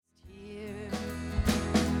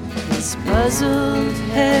His puzzled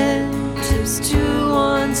head tips to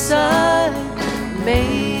one side.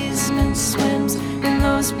 Amazement swims in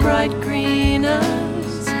those bright green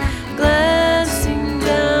eyes, glancing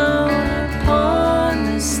down upon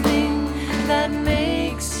this thing that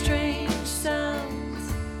makes strange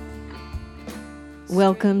sounds.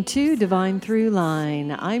 Welcome to Divine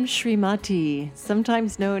Throughline. I'm Srimati,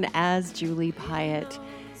 sometimes known as Julie Pyatt,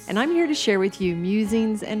 and I'm here to share with you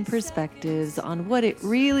musings and perspectives on what it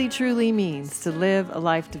really truly means to live a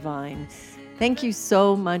life divine. Thank you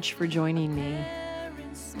so much for joining me.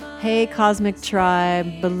 Hey, Cosmic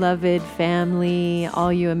Tribe, beloved family,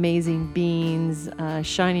 all you amazing beings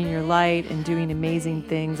shining your light and doing amazing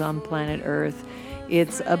things on planet Earth.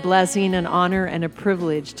 It's a blessing, an honor, and a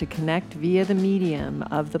privilege to connect via the medium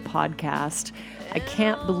of the podcast. I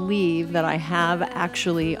can't believe that I have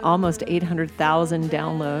actually almost 800,000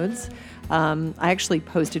 downloads. I actually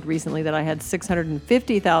posted recently that I had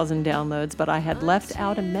 650,000 downloads, but I had left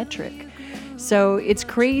out a metric. So it's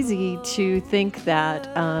crazy to think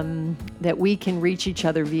that that we can reach each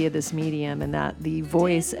other via this medium, and that the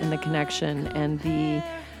voice and the connection and the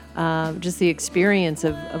just the experience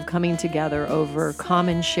of coming together over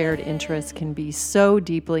common shared interests can be so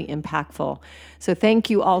deeply impactful. So thank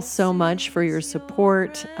you all so much for your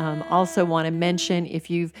support. Also want to mention, if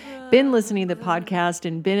you've been listening to the podcast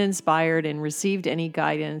and been inspired and received any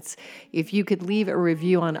guidance, if you could leave a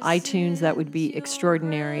review on iTunes, that would be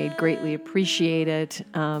extraordinary. I'd greatly appreciate it.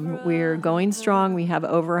 We're going strong. We have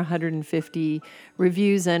over 150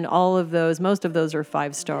 reviews, and all of those, most of those are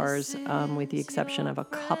 5 stars, with the exception of a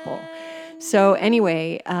couple. So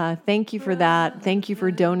anyway, thank you for that. Thank you for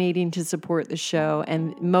donating to support the show.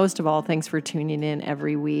 And most of all, thanks for tuning in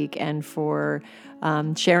every week and for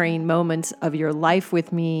sharing moments of your life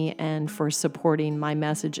with me and for supporting my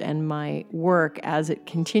message and my work as it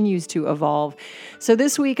continues to evolve. So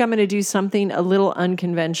this week, I'm going to do something a little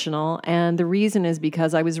unconventional. And the reason is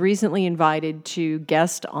because I was recently invited to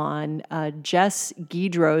guest on Jess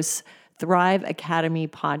Ghidros' Thrive Academy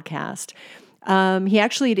podcast. He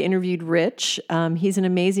actually had interviewed Rich. He's an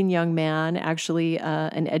amazing young man, actually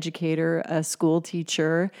an educator, a school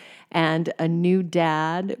teacher, and a new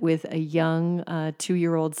dad with a young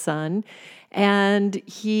 2-year-old son. And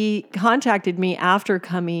he contacted me after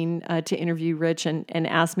coming to interview Rich and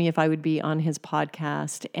asked me if I would be on his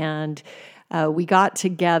podcast. And we got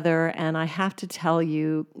together, and I have to tell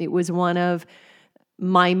you, it was one of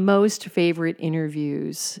my most favorite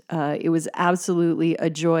interviews. It was absolutely a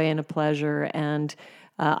joy and a pleasure. And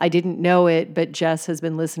I didn't know it, but Jess has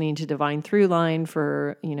been listening to Divine Throughline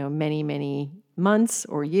for, many, many months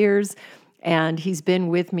or years. And he's been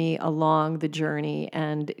with me along the journey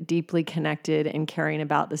and deeply connected and caring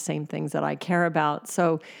about the same things that I care about.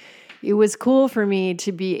 So it was cool for me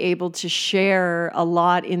to be able to share a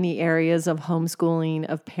lot in the areas of homeschooling,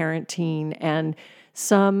 of parenting, and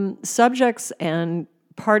some subjects and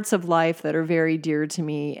parts of life that are very dear to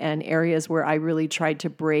me, and areas where I really tried to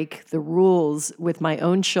break the rules with my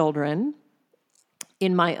own children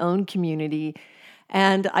in my own community.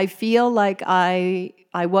 And I feel like I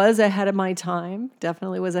was ahead of my time,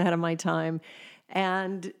 definitely was ahead of my time.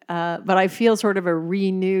 And but I feel sort of a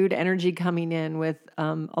renewed energy coming in with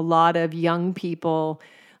a lot of young people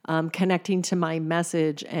connecting to my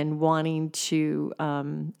message and wanting to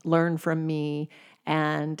learn from me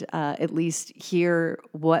and at least hear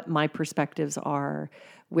what my perspectives are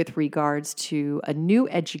with regards to a new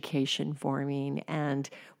education forming and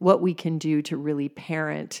what we can do to really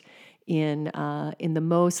parent in the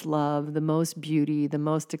most love, the most beauty, the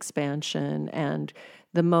most expansion, and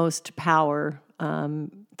the most power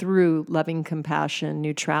through loving compassion,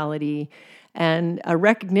 neutrality, and a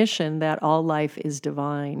recognition that all life is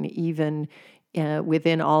divine, even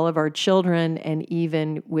within all of our children, and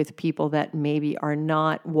even with people that maybe are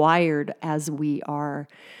not wired as we are.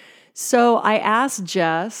 So I asked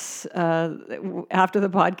Jess after the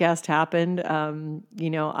podcast happened, I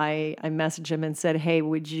messaged him and said, hey,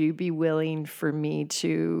 would you be willing for me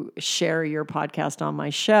to share your podcast on my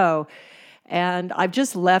show? And I've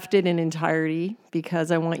just left it in entirety because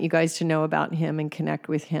I want you guys to know about him and connect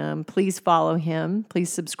with him. Please follow him. Please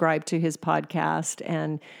subscribe to his podcast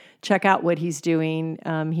and check out what he's doing.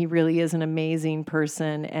 He really is an amazing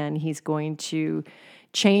person, and he's going to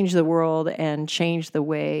change the world and change the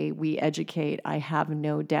way we educate, I have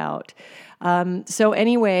no doubt. So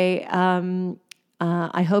anyway,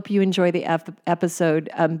 I hope you enjoy the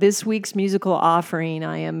episode. This week's musical offering,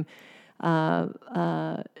 I am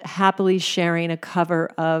happily sharing a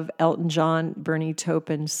cover of Elton John, Bernie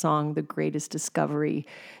Taupin's song, The Greatest Discovery.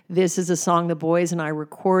 This is a song the boys and I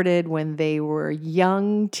recorded when they were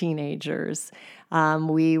young teenagers.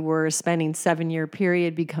 We were spending 7-year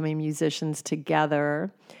period becoming musicians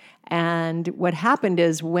together. And what happened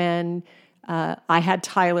is when I had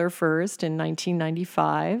Tyler first in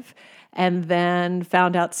 1995, and then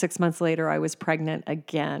found out 6 months later I was pregnant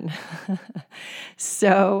again.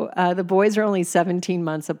 So the boys are only 17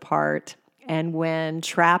 months apart. And when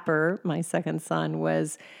Trapper, my second son,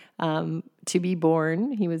 was to be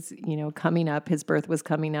born, he was, coming up, his birth was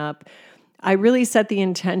coming up, I really set the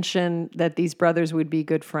intention that these brothers would be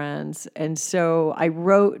good friends. And so I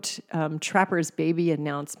wrote, Trapper's baby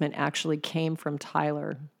announcement actually came from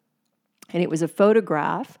Tyler. And it was a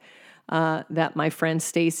photograph that my friend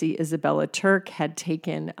Stacy Isabella Turk had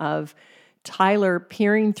taken of Tyler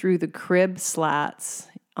peering through the crib slats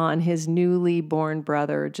on his newly born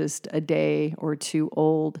brother, just a day or two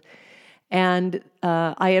old. And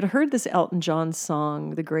I had heard this Elton John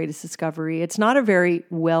song, The Greatest Discovery. It's not a very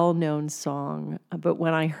well-known song, but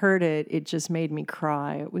when I heard it, it just made me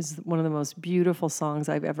cry. It was one of the most beautiful songs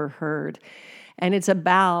I've ever heard. And it's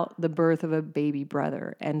about the birth of a baby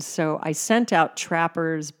brother. And so I sent out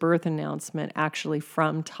Trapper's birth announcement actually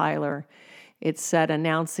from Tyler. It said,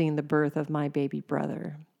 announcing the birth of my baby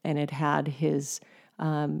brother. And it had his,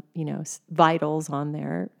 vitals on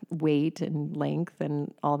there, weight and length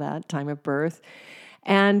and all that, time of birth.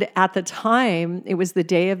 And at the time, it was the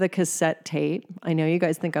day of the cassette tape. I know you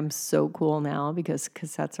guys think I'm so cool now because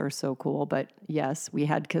cassettes are so cool, but yes, we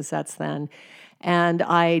had cassettes then. And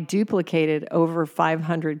I duplicated over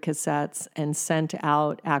 500 cassettes and sent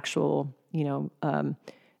out actual,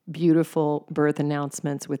 beautiful birth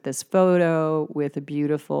announcements with this photo, with a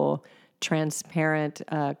beautiful transparent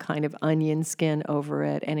kind of onion skin over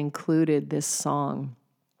it, and included this song.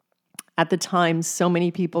 At the time, so many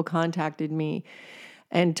people contacted me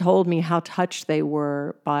and told me how touched they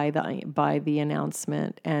were by the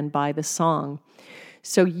announcement and by the song.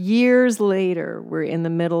 So years later, we're in the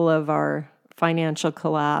middle of our financial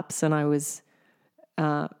collapse, and I was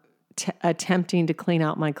attempting to clean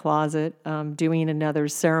out my closet, doing another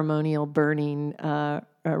ceremonial burning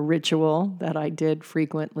ritual that I did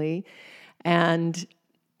frequently. And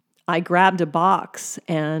I grabbed a box,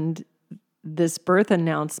 and this birth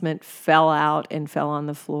announcement fell out and fell on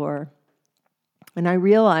the floor. And I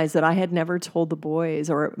realized that I had never told the boys,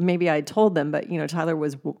 or maybe I told them, but, Tyler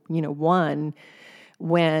was, 1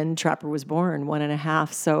 when Trapper was born,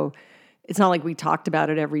 1.5. So it's not like we talked about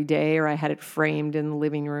it every day or I had it framed in the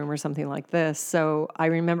living room or something like this. So I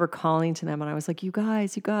remember calling to them and I was like, you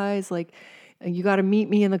guys, like, you got to meet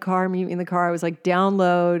me in the car. I was like,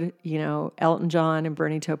 download, Elton John and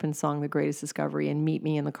Bernie Taupin's song, The Greatest Discovery, and meet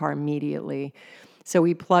me in the car immediately. So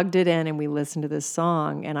we plugged it in and we listened to this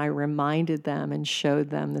song, and I reminded them and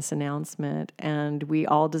showed them this announcement, and we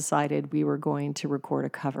all decided we were going to record a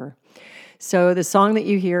cover. So the song that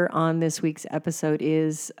you hear on this week's episode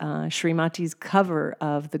is Srimati's cover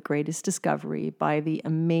of The Greatest Discovery by the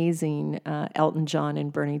amazing Elton John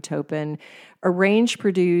and Bernie Taupin, arranged,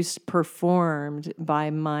 produced, performed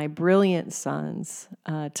by my brilliant sons,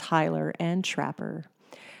 Tyler and Trapper,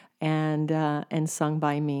 and sung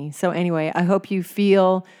by me. So anyway, I hope you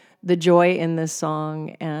feel the joy in this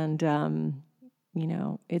song, and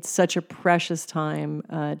it's such a precious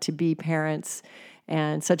time to be parents,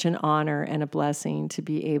 and such an honor and a blessing to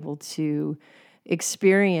be able to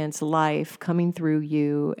experience life coming through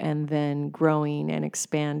you and then growing and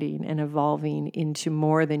expanding and evolving into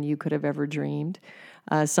more than you could have ever dreamed.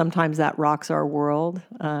 Sometimes that rocks our world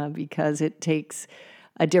because it takes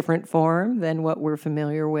a different form than what we're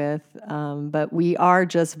familiar with, but we are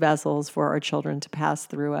just vessels for our children to pass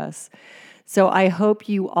through us. So I hope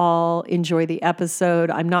you all enjoy the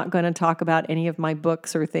episode. I'm not going to talk about any of my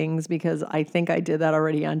books or things because I think I did that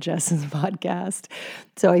already on Jess's podcast.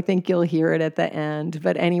 So I think you'll hear it at the end.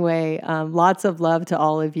 But anyway, lots of love to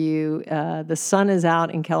all of you. The sun is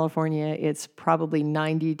out in California. It's probably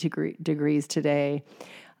 90 degrees today.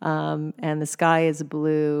 And the sky is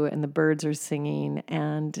blue and the birds are singing,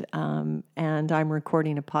 and I'm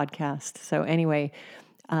recording a podcast. So anyway,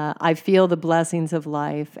 I feel the blessings of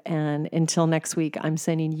life. And until next week, I'm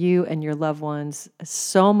sending you and your loved ones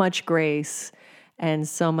so much grace and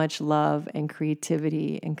so much love and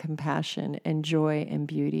creativity and compassion and joy and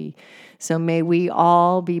beauty. So may we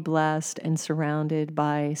all be blessed and surrounded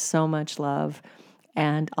by so much love.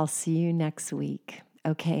 And I'll see you next week.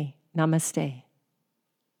 Okay, namaste.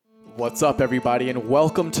 What's up, everybody, and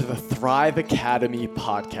welcome to the Thrive Academy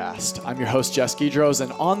podcast. I'm your host, Jess Guidros,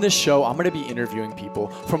 and on this show, I'm going to be interviewing people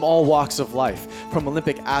from all walks of life, from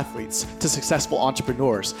Olympic athletes to successful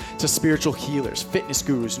entrepreneurs to spiritual healers, fitness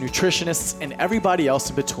gurus, nutritionists, and everybody else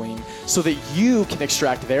in between, so that you can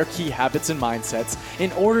extract their key habits and mindsets in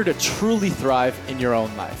order to truly thrive in your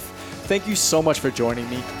own life. Thank you so much for joining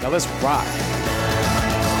me. Now let's rock.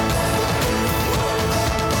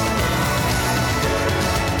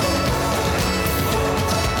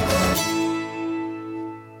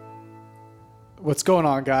 What's going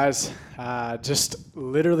on, guys? Just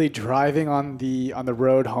literally driving on the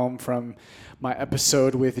road home from my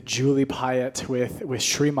episode with Julie Pyatt with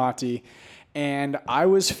Srimati, and I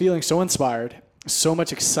was feeling so inspired, so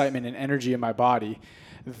much excitement and energy in my body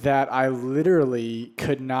that I literally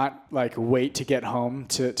could not wait to get home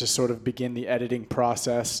to sort of begin the editing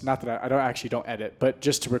process. Not that I don't edit, but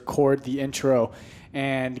just to record the intro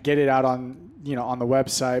and get it out on the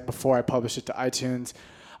website before I publish it to iTunes.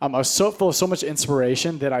 I was so full of so much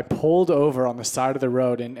inspiration that I pulled over on the side of the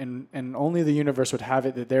road, and only the universe would have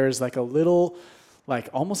it that there is a little,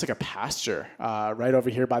 almost like a pasture right over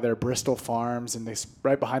here by their Bristol farms, and this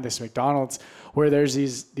right behind this McDonald's, where there's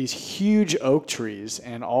these huge oak trees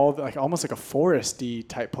and all almost like a foresty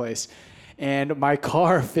type place, and my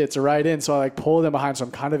car fits right in, so I pulled in behind, so I'm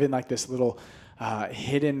kind of in this little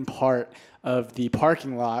hidden part of the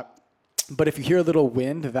parking lot. But if you hear a little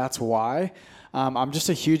wind, that's why. I'm just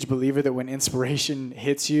a huge believer that when inspiration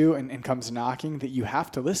hits you and comes knocking, that you have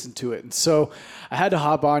to listen to it. And so I had to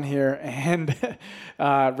hop on here and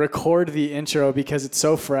record the intro because it's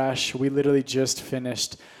so fresh. We literally just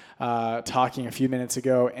finished talking a few minutes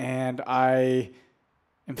ago, and I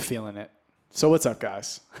am feeling it. So what's up,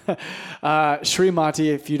 guys?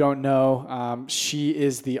 Srimati, if you don't know, she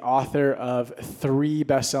is the author of 3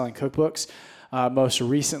 best-selling cookbooks. Most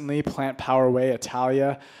recently, Plant Power Way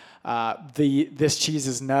Italia, This Cheese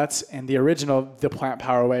is Nuts, and the original, The Plant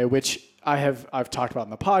Power Way, which I've talked about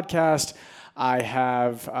in the podcast. I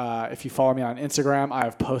have, if you follow me on Instagram, I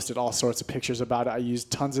have posted all sorts of pictures about it. I use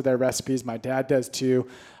tons of their recipes. My dad does too,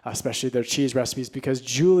 especially their cheese recipes, because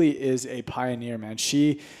Julie is a pioneer, man.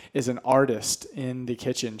 She is an artist in the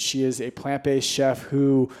kitchen. She is a plant-based chef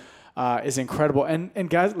who is incredible. And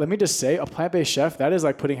guys, let me just say, a plant-based chef, that is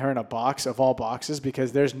like putting her in a box of all boxes,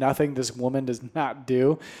 because there's nothing this woman does not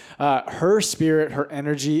do. Her spirit, her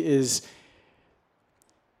energy is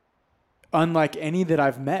unlike any that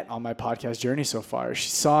I've met on my podcast journey so far. She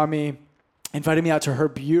saw me, invited me out to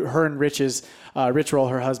her and Rich Roll,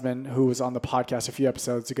 her husband, who was on the podcast a few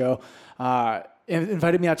episodes ago,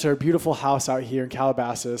 invited me out to her beautiful house out here in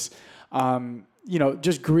Calabasas.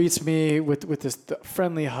 Just greets me with this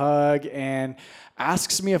friendly hug and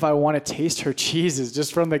asks me if I want to taste her cheeses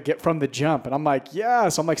just from the jump. And I'm like, yeah.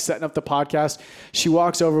 So I'm setting up the podcast. She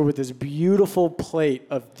walks over with this beautiful plate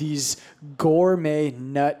of these gourmet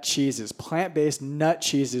nut cheeses, plant-based nut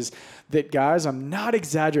cheeses that, guys, I'm not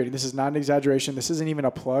exaggerating. This is not an exaggeration. This isn't even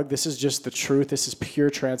a plug. This is just the truth. This is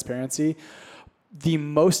pure transparency. The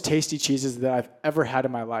most tasty cheeses that I've ever had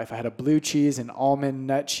in my life. I had a blue cheese, an almond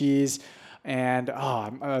nut cheese, and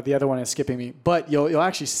the other one is skipping me. But you'll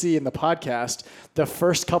actually see in the podcast, the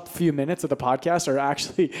first few minutes of the podcast are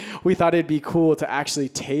actually, we thought it'd be cool to actually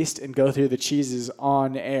taste and go through the cheeses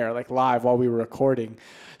on air, live while we were recording.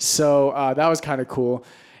 So that was kind of cool.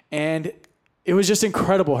 And it was just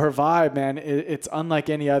incredible. Her vibe, man, it's unlike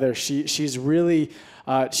any other. She's really...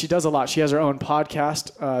 she does a lot. She has her own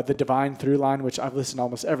podcast, The Divine Throughline, which I've listened to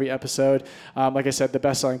almost every episode. Like I said, the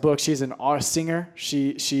best-selling book. She's a singer.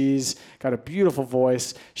 She's got a beautiful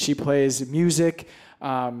voice. She plays music.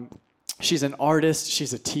 She's an artist.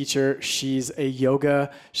 She's a teacher. She's a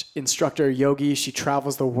yoga instructor, yogi. She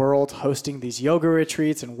travels the world hosting these yoga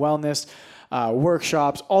retreats and wellness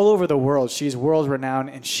workshops all over the world. She's world-renowned,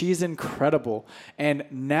 and she's incredible. And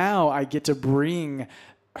now I get to bring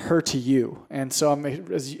her to you. And so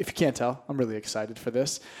if you can't tell, I'm really excited for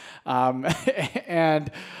this.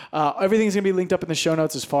 And everything's going to be linked up in the show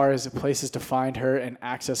notes as far as places to find her and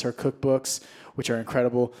access her cookbooks, which are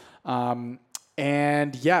incredible.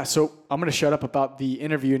 And yeah, so I'm going to shut up about the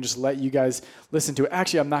interview and just let you guys listen to it.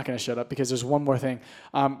 Actually, I'm not going to shut up because there's one more thing.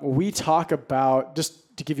 We talk about,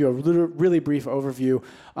 just to give you a really brief overview,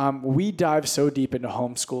 we dive so deep into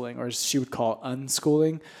homeschooling, or as she would call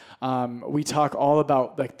unschooling. We talk all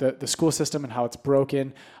about the school system and how it's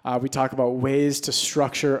broken. We talk about ways to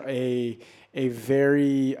structure a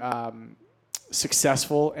very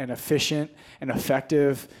successful and efficient and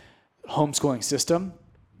effective homeschooling system.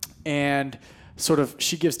 And sort of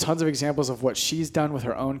she gives tons of examples of what she's done with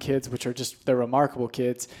her own kids, which are they're remarkable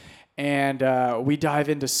kids. And we dive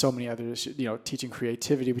into so many other issues, teaching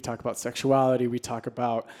creativity. We talk about sexuality. We talk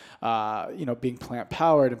about, being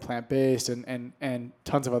plant-powered and plant-based and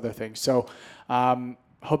tons of other things. So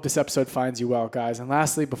hope this episode finds you well, guys. And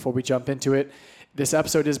lastly, before we jump into it, this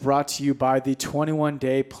episode is brought to you by the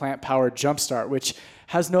 21-Day Plant Power Jumpstart, which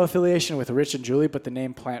has no affiliation with Rich and Julie, but the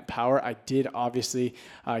name Plant Power, I did obviously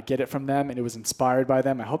get it from them, and it was inspired by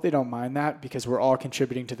them. I hope they don't mind that because we're all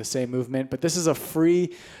contributing to the same movement. But this is a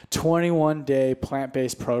free 21-day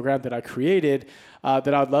plant-based program that I created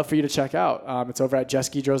that I would love for you to check out. It's over at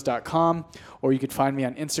jessguidroz.com, or you could find me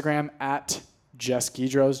on Instagram at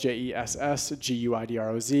jessguidroz,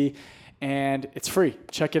 JESSGUIDROZ. And it's free.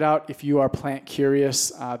 Check it out if you are plant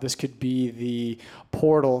curious. This could be the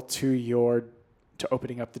portal to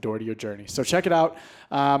opening up the door to your journey. So check it out.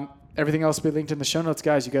 Everything else will be linked in the show notes,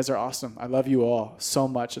 guys. You guys are awesome. I love you all so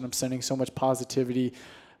much, and I'm sending so much positivity,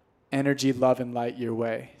 energy, love, and light your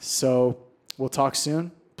way. So we'll talk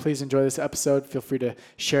soon. Please enjoy this episode. Feel free to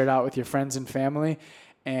share it out with your friends and family,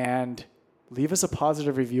 and leave us a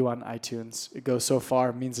positive review on iTunes. It goes so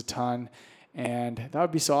far, it means a ton. And that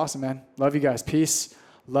would be so awesome, man. Love you guys. Peace,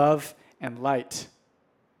 love, and light.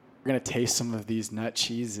 We're going to taste some of these nut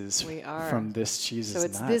cheeses from This Cheese Is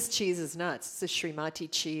Nuts. So it's This Cheese Is Nuts. It's a Srimati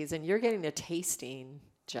cheese, and you're getting a tasting,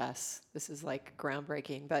 Jess. This is like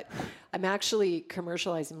groundbreaking, but I'm actually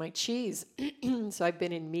commercializing my cheese. So I've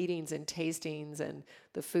been in meetings and tastings, and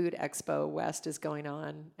the Food Expo West is going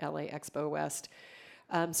on, LA Expo West.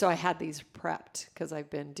 So I had these prepped because I've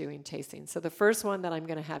been doing tastings. So the first one that I'm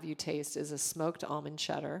going to have you taste is a smoked almond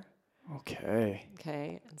cheddar. Okay.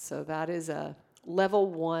 Okay. And so that is a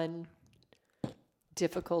level 1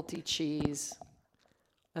 difficulty cheese.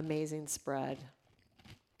 Amazing spread.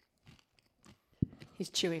 He's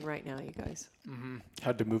chewing right now, you guys. Mm-hmm.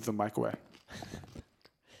 Had to move the mic away.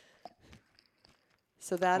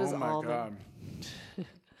 So that is almond. Oh, my God.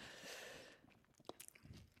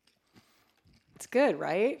 It's good,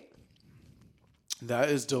 right? That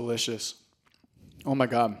is delicious. Oh my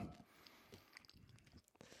God.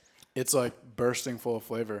 It's like bursting full of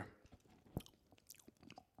flavor.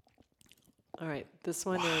 All right. This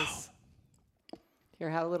one is, here,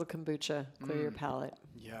 have a little kombucha. Clear your palate.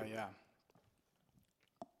 Yeah, yeah.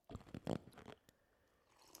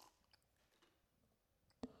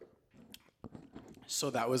 So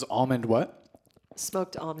that was almond what?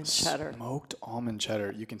 Smoked almond cheddar. Smoked almond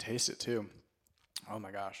cheddar. You can taste it too. Oh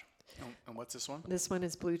my gosh. And what's this one? This one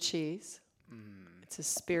is blue cheese. It's a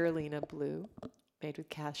spirulina blue made with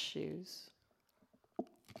cashews.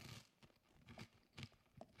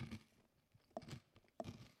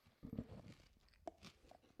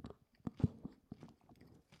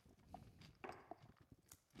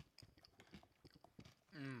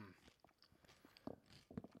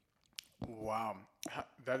 Wow.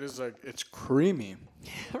 That is like, it's creamy.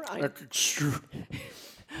 Right. Like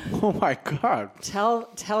oh my God.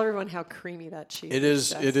 Tell everyone how creamy that cheese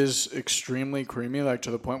is. It is extremely creamy, like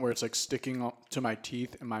to the point where it's like sticking to my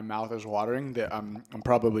teeth and my mouth is watering. That I'm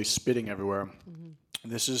probably spitting everywhere. Mm-hmm.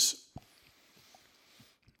 This is,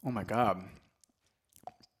 oh my God.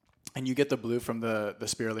 And you get the blue from the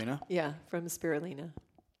spirulina? Yeah, from the spirulina.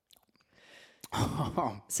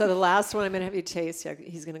 So the last one I'm going to have you taste,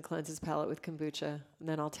 he's going to cleanse his palate with kombucha, and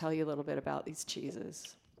then I'll tell you a little bit about these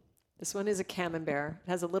cheeses. This one is a camembert. It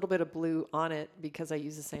has a little bit of blue on it because I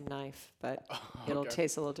use the same knife, but it'll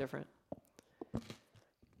taste a little different. Oh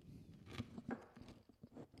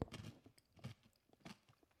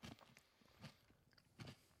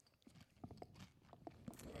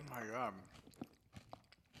my God.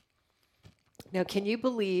 Now, can you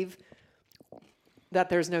believe that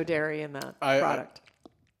there's no dairy in that product?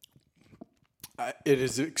 It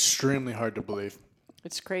is extremely hard to believe.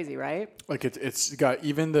 It's crazy, right? Like it's got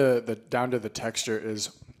even the down to the texture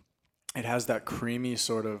it has that creamy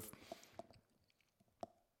sort of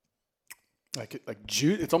like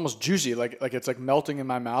it's almost juicy, like it's like melting in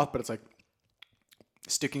my mouth, but it's like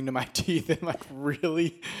sticking to my teeth and like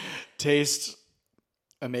really tastes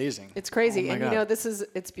amazing. It's crazy. Oh and God.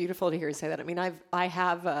 It's beautiful to hear you say that. I mean, I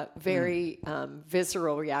have a very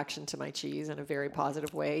visceral reaction to my cheese in a very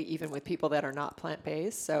positive way, even with people that are not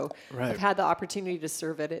plant-based. So I've had the opportunity to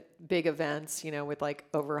serve it at big events, with like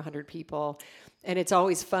over 100 people. And it's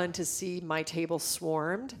always fun to see my table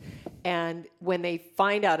swarmed. And when they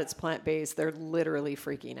find out it's plant-based, they're literally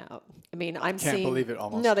freaking out. I mean, Can't believe it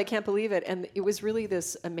almost. No, they can't believe it. And it was really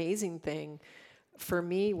this amazing thing for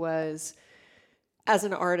me was As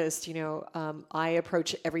an artist, I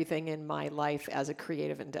approach everything in my life as a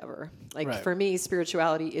creative endeavor. Like Right. for me,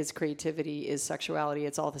 spirituality is creativity, is sexuality.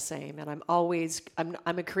 It's all the same. And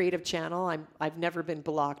I'm a creative channel. I've never been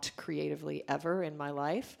blocked creatively ever in my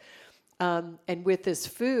life. And with this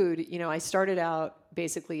food, I started out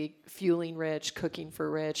basically fueling Rich, cooking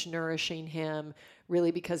for Rich, nourishing him,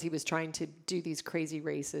 really because he was trying to do these crazy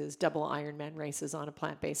races, double Ironman races on a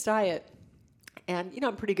plant-based diet. And,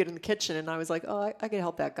 I'm pretty good in the kitchen. And I was like, oh, I could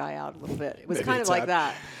help that guy out a little bit. It was Maybe kind of it's like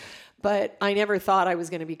that. that. But I never thought I was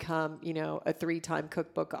going to become, a 3-time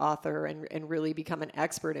cookbook author and really become an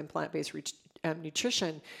expert in plant-based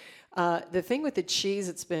nutrition. The thing with the cheese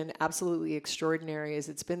that's been absolutely extraordinary is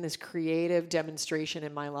it's been this creative demonstration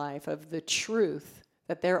in my life of the truth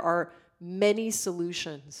that there are many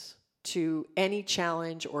solutions to any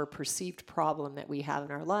challenge or perceived problem that we have in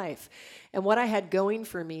our life. And what I had going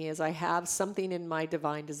for me is I have something in my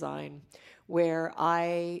divine design where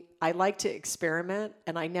I like to experiment,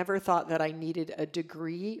 and I never thought that I needed a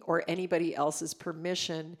degree or anybody else's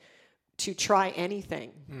permission to try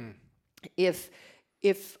anything.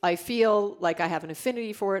 If I feel like I have an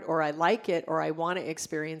affinity for it, or I like it, or I want to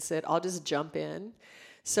experience it, I'll just jump in.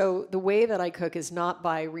 So the way that I cook is not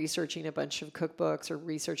by researching a bunch of cookbooks or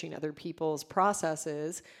researching other people's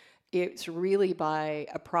processes. It's really by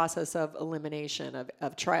a process of elimination,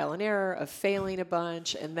 of trial and error, of failing a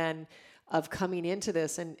bunch, and then of coming into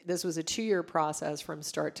this. And this was a 2-year process from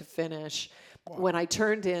start to finish. Wow. When I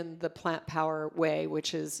turned in the Plant Power Way,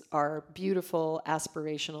 which is our beautiful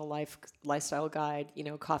aspirational lifestyle guide,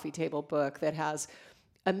 coffee table book that has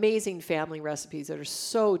amazing family recipes that are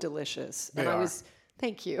so delicious. They are.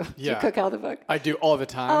 Thank you. Yeah. Do you cook all the book? I do all the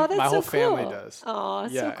time. Oh, that's My whole so cool. family does. Oh,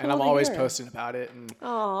 yeah, so cool and I'm to always hear. posting about it. And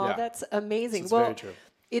Oh, yeah. that's amazing. It's well, very true.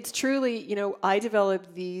 It's truly, I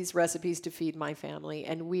developed these recipes to feed my family,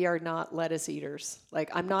 and we are not lettuce eaters. Like,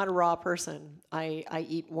 I'm not a raw person. I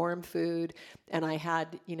eat warm food, and I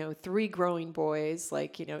had, 3 growing boys,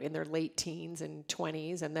 like, in their late teens and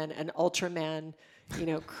 20s, and then an Ultraman,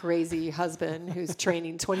 crazy husband who's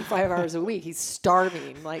training 25 hours a week. He's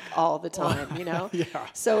starving, like, all the time, Yeah.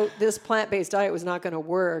 So this plant-based diet was not going to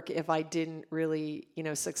work if I didn't really,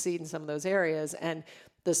 succeed in some of those areas. And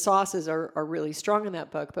the sauces are really strong in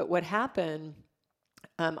that book. But what happened,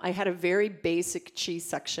 I had a very basic cheese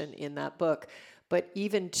section in that book, but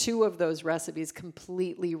even 2 of those recipes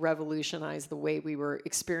completely revolutionized the way we were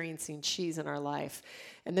experiencing cheese in our life.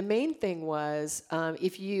 And the main thing was, at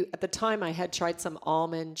the time I had tried some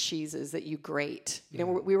almond cheeses that you grate.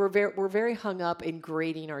 We're very hung up in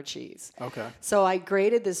grating our cheese. Okay. So I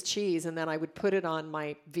grated this cheese, and then I would put it on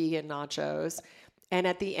my vegan nachos. And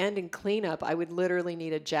at the end in cleanup, I would literally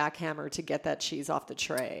need a jackhammer to get that cheese off the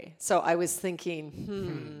tray. So I was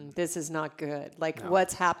thinking, this is not good. Like,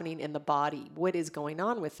 what's happening in the body? What is going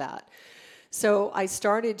on with that? So I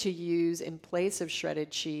started to use, in place of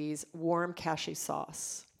shredded cheese, warm cashew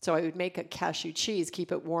sauce. So I would make a cashew cheese,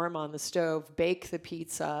 keep it warm on the stove, bake the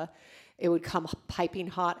pizza. It would come piping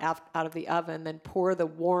hot out of the oven, then pour the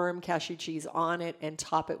warm cashew cheese on it and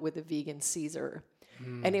top it with a vegan Caesar.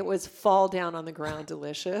 And it was fall down on the ground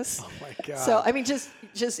delicious. Oh my God. So, I mean, just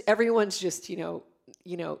everyone's just,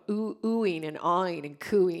 oohing and awing and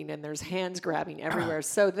cooing, and there's hands grabbing everywhere.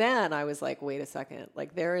 So then I was like, wait a second,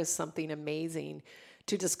 like, there is something amazing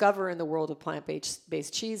to discover in the world of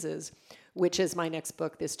plant-based cheeses, which is my next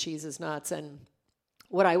book, This Cheese is Nuts. And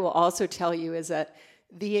what I will also tell you is that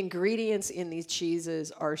the ingredients in these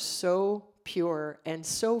cheeses are so pure and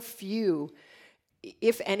so few.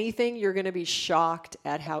 If anything, you're going to be shocked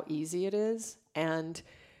at how easy it is. And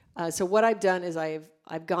so what I've done is I've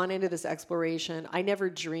gone into this exploration. I never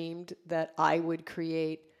dreamed that I would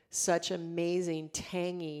create such amazing,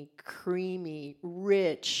 tangy, creamy,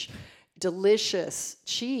 rich, delicious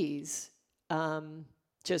cheese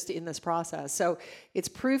just in this process. So it's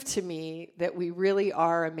proved to me that we really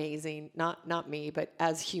are amazing, not me, but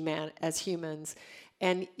as humans.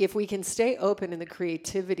 And if we can stay open in the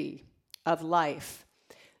creativity of life,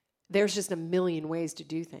 there's just a million ways to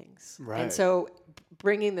do things. Right. And so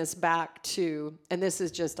bringing this back to, and this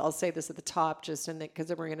is just, I'll say this at the top just because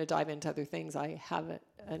then we're going to dive into other things. I have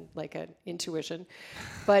an intuition.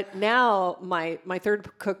 But now my 3rd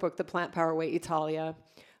cookbook, The Plant Power Way Italia,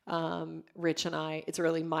 Rich and I, it's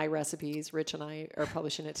really my recipes. Rich and I are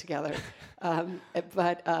publishing it together.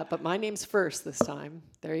 But my name's first this time.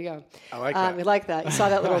 There you go. I like that. We like that. You saw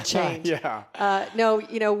that little change. Yeah.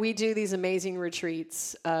 No, we do these amazing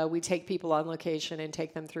retreats. We take people on location and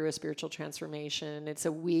take them through a spiritual transformation. It's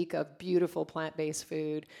a week of beautiful plant-based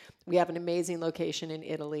food. We have an amazing location in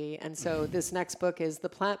Italy. And so this next book is The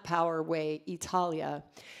Plant Power Way Italia.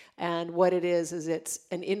 And what it is it's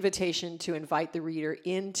an invitation to invite the reader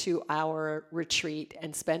into our retreat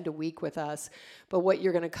and spend a week with us. But what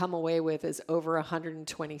you're going to come away with is over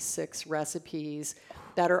 126 recipes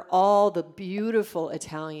that are all the beautiful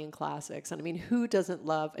Italian classics. And I mean, who doesn't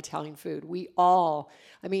love Italian food? We all,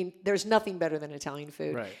 I mean, there's nothing better than Italian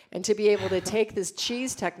food. Right. And to be able to take this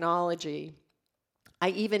cheese technology, I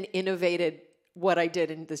even innovated what I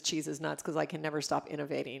did in this cheese is nuts because I can never stop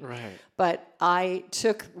innovating. Right. But I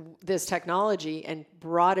took this technology and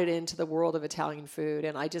brought it into the world of Italian food.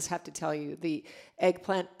 And I just have to tell you, the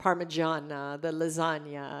eggplant parmigiana, the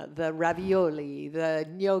lasagna, the ravioli, the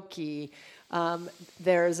gnocchi,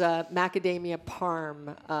 there's a macadamia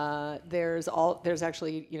parm. There's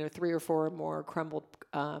actually 3 or 4 more crumbled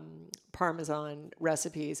Parmesan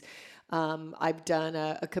recipes. I've done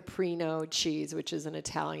a caprino cheese, which is an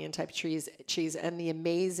Italian type cheese, and the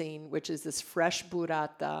amazing, which is this fresh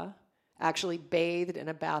burrata, actually bathed in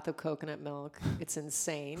a bath of coconut milk. It's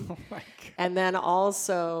insane. Oh my God. And then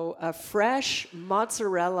also a fresh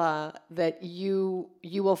mozzarella that you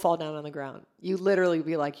will fall down on the ground. You literally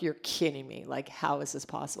be like, you're kidding me. Like, how is this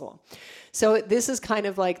possible? So this is kind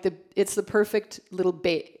of like it's the perfect little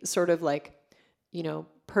sort of like,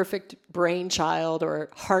 perfect brainchild or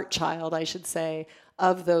heart child, I should say,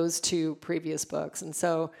 of those 2 previous books. And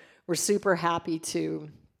so we're super happy to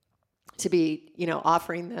be,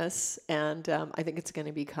 offering this. And I think it's going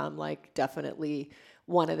to become like definitely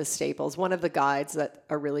one of the staples, one of the guides that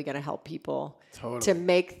are really going to help people to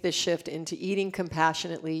make the shift into eating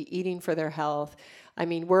compassionately, eating for their health. I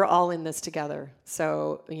mean, we're all in this together.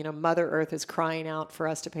 So, Mother Earth is crying out for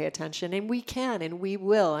us to pay attention, and we can, and we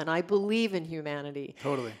will, and I believe in humanity.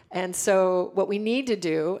 Totally. And so what we need to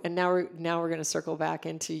do, and now we're going to circle back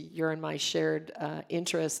into your and my shared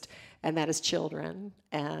interest, and that is children.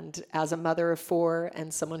 And as a mother of 4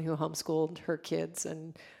 and someone who homeschooled her kids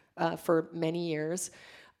and for many years,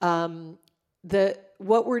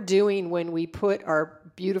 what we're doing when we put our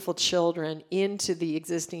beautiful children into the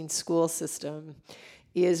existing school system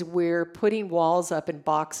is we're putting walls up and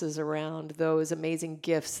boxes around those amazing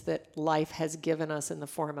gifts that life has given us in the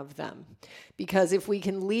form of them. Because if we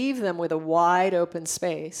can leave them with a wide open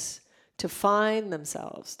space to find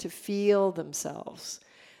themselves, to feel themselves,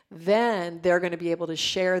 then they're going to be able to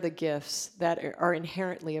share the gifts that are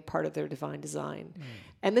inherently a part of their divine design.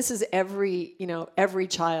 And this is every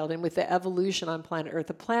child. And with the evolution on planet Earth,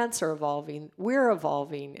 the plants are evolving. We're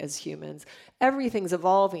evolving as humans. Everything's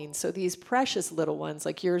evolving. So these precious little ones,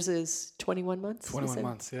 like yours is 21 months? 21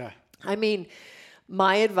 months, yeah. I mean,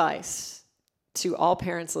 my advice to all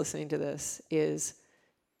parents listening to this is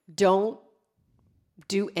don't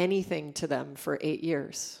do anything to them for 8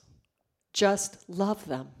 years. Just love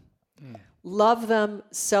them. Love them,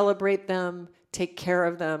 celebrate them, take care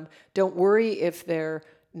of them. Don't worry if they're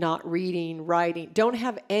not reading, writing. Don't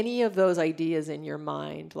have any of those ideas in your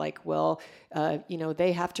mind like,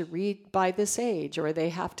 they have to read by this age, or they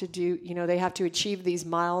have to do, they have to achieve these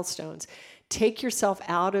milestones. Take yourself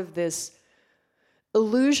out of this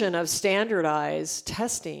illusion of standardized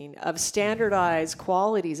testing, of standardized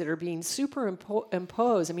qualities that are being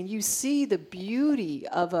superimposed. I mean, you see the beauty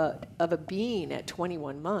of a being at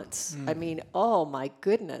 21 months. I mean, oh my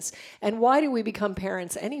goodness. And why do we become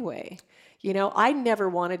parents anyway? I never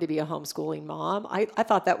wanted to be a homeschooling mom. I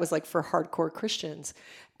thought that was like for hardcore Christians.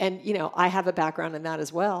 And, I have a background in that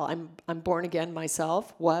as well. I'm born again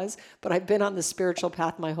myself, but I've been on the spiritual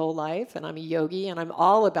path my whole life, and I'm a yogi, and I'm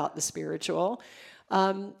all about the spiritual.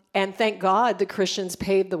 And thank God the Christians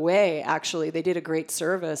paved the way, actually. They did a great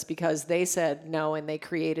service because they said no, and they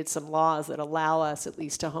created some laws that allow us at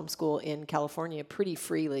least to homeschool in California pretty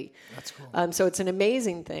freely. That's cool. So it's an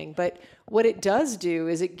amazing thing. But what it does do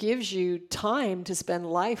is it gives you time to spend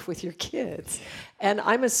life with your kids. And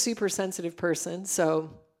I'm a super sensitive person, so,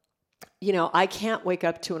 I can't wake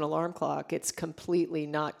up to an alarm clock. It's completely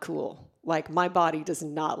not cool. Like, my body does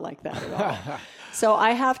not like that at all. So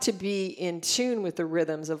I have to be in tune with the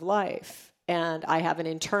rhythms of life. And I have an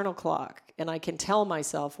internal clock, and I can tell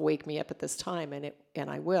myself, wake me up at this time, and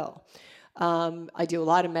I will. I do a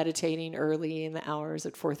lot of meditating early in the hours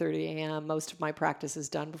at 4:30 a.m. Most of my practice is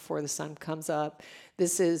done before the sun comes up.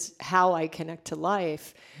 This is how I connect to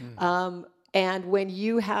life. And when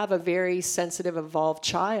you have a very sensitive, evolved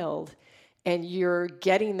child, and you're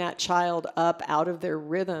getting that child up out of their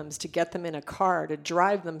rhythms to get them in a car, to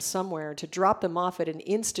drive them somewhere, to drop them off at an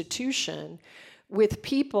institution with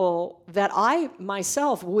people that I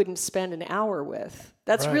myself wouldn't spend an hour with.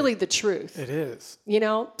 That's really the truth. It is.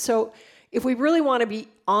 So if we really want to be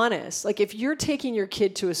honest, like if you're taking your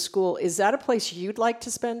kid to a school, is that a place you'd like to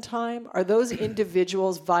spend time? Are those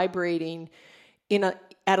individuals vibrating in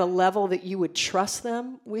at a level that you would trust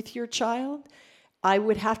them with your child, I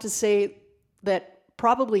would have to say that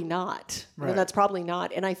probably not. Right. That's probably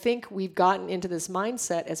not. And I think we've gotten into this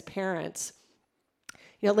mindset as parents.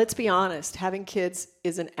 Let's be honest, having kids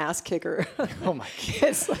is an ass kicker. Oh my God.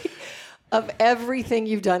 It's like, of everything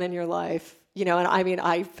you've done in your life, and I mean,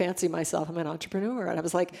 I fancy myself, I'm an entrepreneur. And I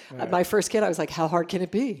was like, my first kid, I was like, how hard can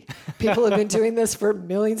it be? People have been doing this for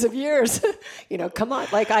millions of years. Come on.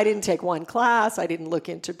 Like, I didn't take one class. I didn't look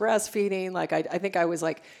into breastfeeding. Like, I think I was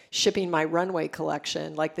like shipping my runway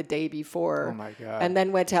collection like the day before. Oh my God. And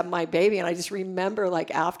then went to have my baby. And I just remember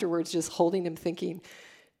like afterwards just holding him thinking,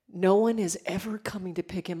 no one is ever coming to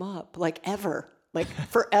pick him up, like ever, like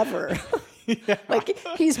forever. Yeah. Like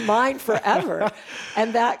he's mine forever.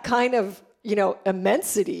 And that kind of,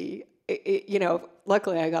 immensity,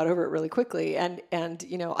 luckily I got over it really quickly. And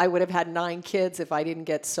I would have had 9 kids if I didn't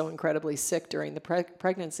get so incredibly sick during the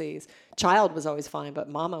pregnancies. Child was always fine, but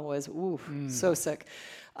mama was, so sick.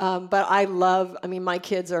 But my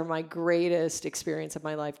kids are my greatest experience of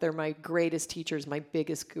my life. They're my greatest teachers, my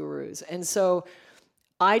biggest gurus. And so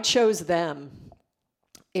I chose them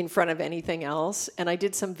in front of anything else. And I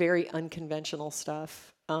did some very unconventional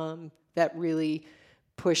stuff that really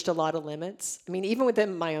pushed a lot of limits. I mean, even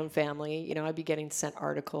within my own family, I'd be getting sent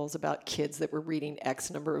articles about kids that were reading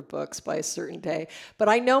X number of books by a certain day. But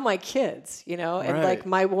I know my kids, and like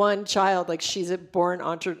my one child, like she's a born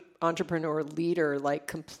entrepreneur leader, like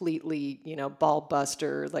completely, ball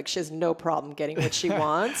buster. Like she has no problem getting what she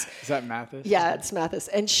wants. Is that Mathis? Yeah, it's Mathis.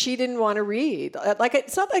 And she didn't want to read. Like,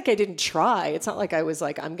 it's not like I didn't try. It's not like I was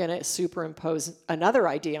like, I'm going to superimpose another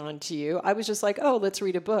idea onto you. I was just like, oh, let's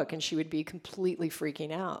read a book. And she would be completely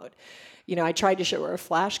freaking out. I tried to show her a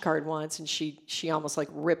flashcard once and she almost like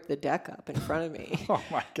ripped the deck up in front of me. Oh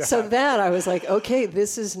my God. So then I was like, okay,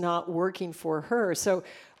 this is not working for her. So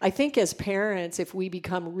I think as parents, if we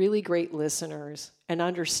become really great listeners and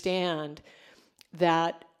understand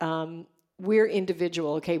that we're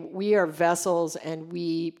individual, okay, we are vessels and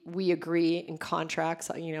we agree in contracts,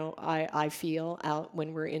 I feel out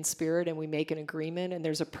when we're in spirit and we make an agreement and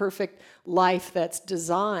there's a perfect life that's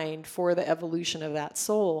designed for the evolution of that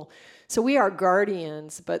soul. So we are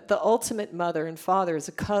guardians, but the ultimate mother and father is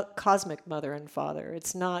a cosmic mother and father.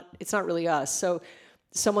 It's not really us. So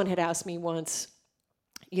someone had asked me once,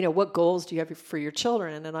 what goals do you have for your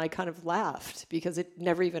children? And I kind of laughed because it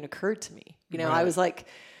never even occurred to me. Right. I was like,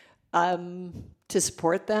 to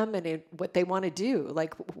support them and what they want to do.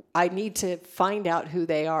 Like, I need to find out who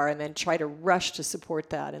they are and then try to rush to support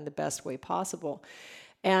that in the best way possible.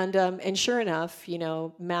 And sure enough,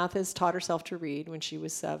 Mathis taught herself to read when she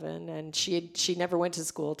was 7, and she never went to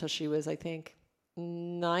school till she was, I think,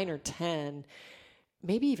 9 or 10,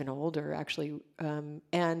 maybe even older actually.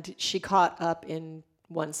 And she caught up in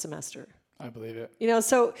 1 semester. I believe it.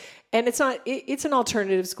 So, and it's an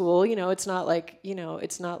alternative school, it's not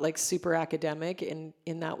like super academic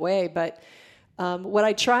in that way. But what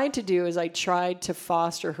I tried to do is I tried to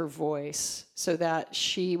foster her voice so that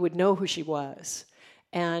she would know who she was.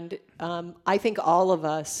 And I think all of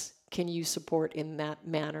us can use support in that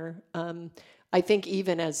manner. I think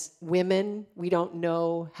even as women, we don't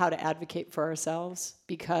know how to advocate for ourselves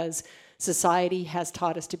because society has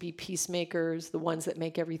taught us to be peacemakers, the ones that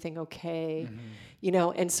make everything okay,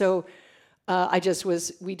 And so I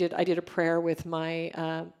did a prayer with my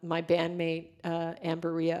bandmate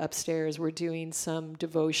Amberia upstairs. We're doing some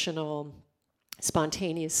devotional,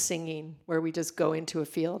 spontaneous singing where we just go into a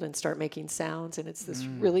field and start making sounds, and it's this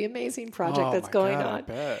really amazing project that's going on. I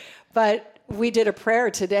bet. But we did a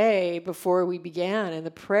prayer today before we began, and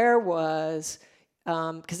the prayer was.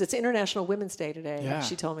 Because it's International Women's Day today. Yeah.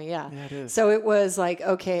 She told me, yeah. Yeah, it is. So it was like,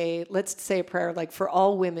 okay, let's say a prayer like for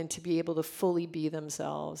all women to be able to fully be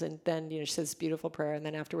themselves. And then, she said this beautiful prayer. And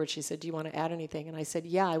then afterwards she said, do you want to add anything? And I said,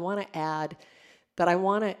 yeah, I want to add that I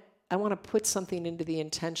want to put something into the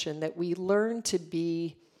intention that we learn to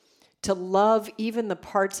love even the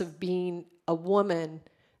parts of being a woman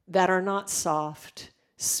that are not soft,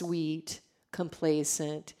 sweet,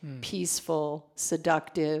 complacent, peaceful,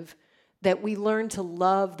 seductive, that we learn to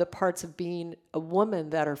love the parts of being a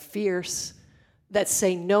woman that are fierce, that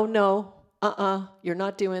say, no, you're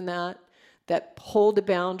not doing that hold a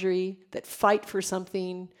boundary, that fight for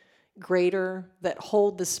something greater, that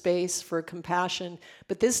hold the space for compassion.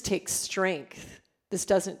 But this takes strength. This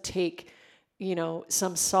doesn't take,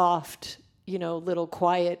 some soft, little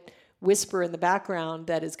quiet whisper in the background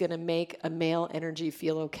that is going to make a male energy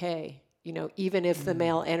feel okay, even if the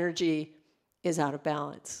male energy is out of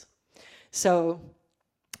balance. So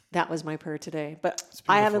That was my prayer today. But It's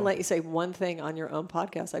I haven't beautiful. let you say one thing on your own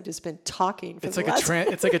podcast. I've just been talking for It's the like last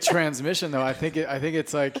it's like a transmission though. I think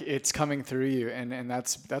it's like it's coming through you, and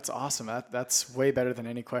that's awesome. That's way better than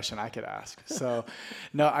any question I could ask. So,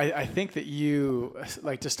 no, I think that you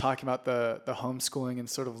like just talking about the homeschooling and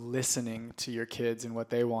sort of listening to your kids and what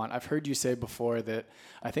they want. I've heard you say before that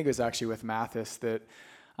I think it was actually with Mathis that.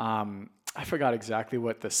 I forgot exactly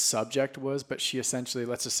what the subject was, but she essentially,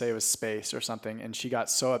 let's just say it was space or something, and she got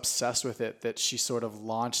so obsessed with it that she sort of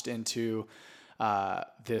launched into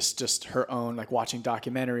this just her own, like watching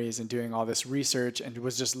documentaries and doing all this research, and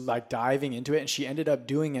was just like diving into it. And she ended up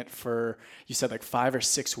doing it for, you said, like 5 or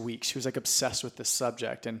 6 weeks. She was like obsessed with this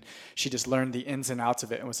subject, and she just learned the ins and outs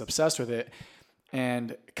of it and was obsessed with it.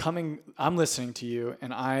 And I'm listening to you,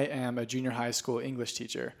 and I am a junior high school English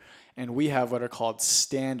teacher. And we have what are called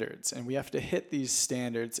standards, and we have to hit these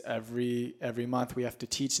standards every month. We have to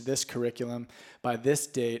teach this curriculum by this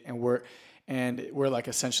date, and we're like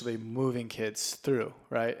essentially moving kids through,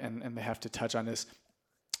 right? And they have to touch on this.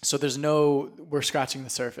 So we're scratching the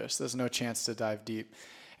surface. There's no chance to dive deep.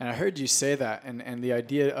 And I heard you say that, and the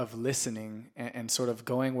idea of listening and sort of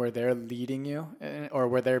going where they're leading you, or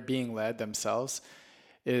where they're being led themselves,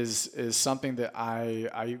 is something that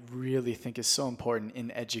I really think is so important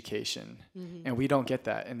in education. Mm-hmm. And we don't get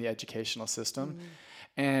that in the educational system. Mm-hmm.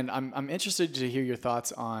 And I'm interested to hear your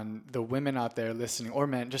thoughts on the women out there listening, or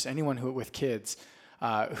men, just anyone with kids,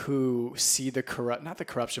 who see not the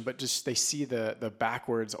corruption, but just they see the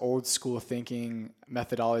backwards, old school thinking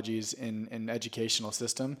methodologies in educational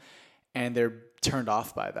system, and they're turned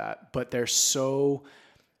off by that. But they're so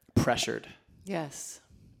pressured. Yes.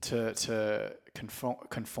 To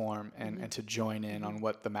conform and to join in on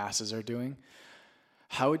what the masses are doing.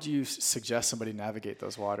 How would you suggest somebody navigate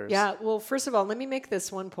those waters? Yeah, well, first of all, let me make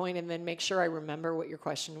this one point and then make sure I remember what your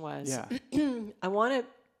question was. Yeah. I want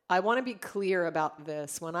to be clear about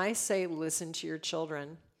this. When I say listen to your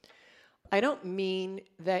children, I don't mean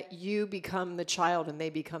that you become the child and they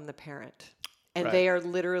become the parent, and Right. they are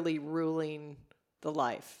literally ruling the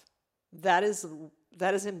life. That is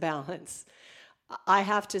imbalance. I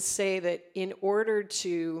have to say that in order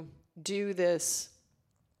to do this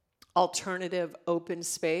alternative open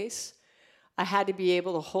space, I had to be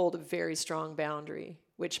able to hold a very strong boundary,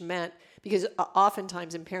 which meant, because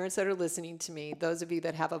oftentimes in parents that are listening to me, those of you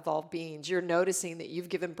that have evolved beings, you're noticing that you've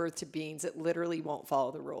given birth to beings that literally won't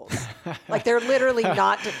follow the rules. Like they're literally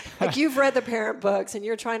not, like you've read the parent books and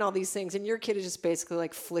you're trying all these things and your kid is just basically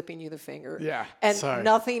like flipping you the finger. Yeah, and sorry.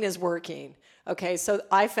 Nothing is working. Okay, so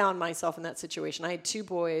I found myself in that situation. I had 2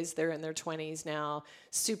 boys, they're in their 20s now,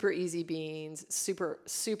 super easy beings,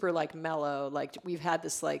 super like mellow. Like we've had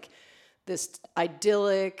this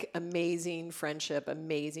idyllic, amazing friendship,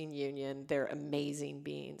 amazing union. They're amazing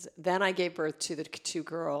beings. Then I gave birth to the 2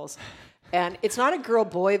 girls. And it's not a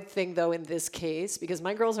girl-boy thing, though, in this case, because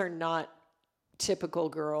my girls are not typical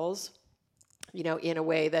girls, in a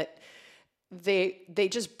way that they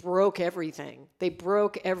just broke everything. They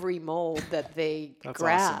broke every mold that they grabbed.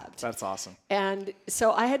 Awesome. That's awesome. And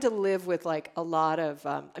so I had to live with like a lot of,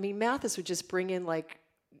 Mathis would just bring in like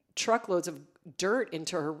truckloads of dirt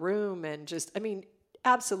into her room and just,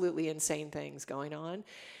 absolutely insane things going on.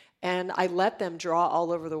 And I let them draw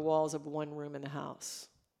all over the walls of one room in the house.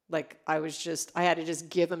 Like I had to just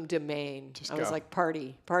give them domain. I was like,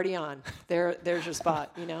 party on. There's your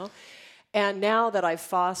spot, And now that I've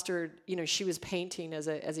fostered, she was painting as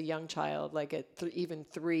a young child, like at even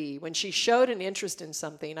 3. When she showed an interest in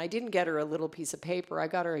something, I didn't get her a little piece of paper. I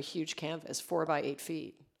got her a huge canvas, 4 by 8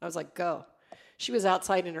 feet. I was like, go. She was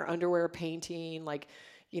outside in her underwear painting, like,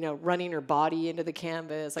 running her body into the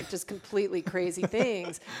canvas, like just completely crazy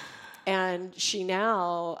things. And she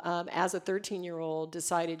now, as a 13-year-old,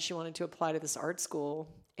 decided she wanted to apply to this art school.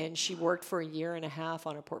 And she worked for a year and a half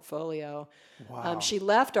on a portfolio. Wow. She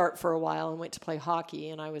left art for a while and went to play hockey.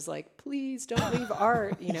 And I was like, please don't leave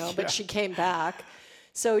art, Yeah. But she came back.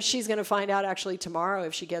 So she's going to find out actually tomorrow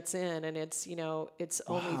if she gets in. And it's, it's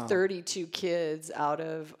only 32 kids out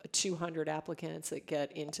of 200 applicants that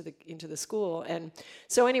get into the school. And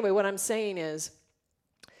so anyway, what I'm saying is,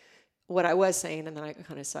 what I was saying, and then I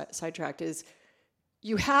kind of sidetracked, is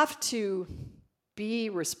you have to be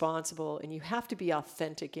responsible and you have to be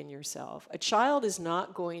authentic in yourself. A child is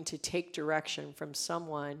not going to take direction from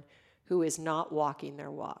someone who is not walking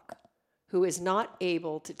their walk, who is not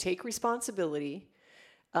able to take responsibility,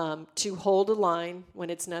 to hold a line when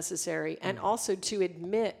it's necessary, and also to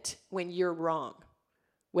admit when you're wrong.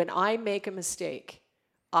 When I make a mistake,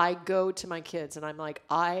 I go to my kids and I'm like,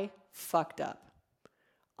 I fucked up.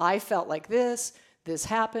 I felt like this. this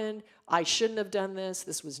happened. I shouldn't have done this.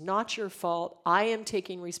 This was not your fault. I am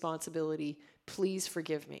taking responsibility. Please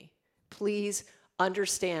forgive me. Please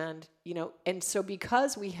understand, and so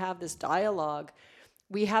because we have this dialogue,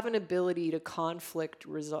 we have an ability to conflict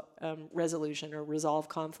resolution or resolve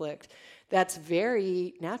conflict that's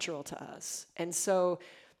very natural to us. And so,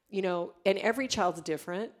 and every child's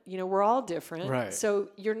different. We're all different. Right. So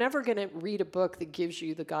you're never going to read a book that gives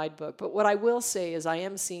you the guidebook. But what I will say is I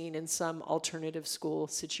am seeing in some alternative school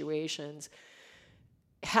situations,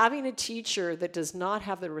 having a teacher that does not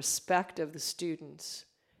have the respect of the students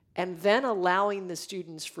and then allowing the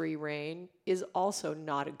students free reign is also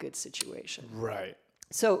not a good situation. Right.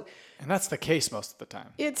 So, and that's the case most of the time.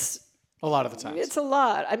 It's a lot of the time. It's a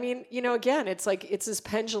lot. I mean, again, it's like it's this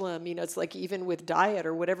pendulum. It's like even with diet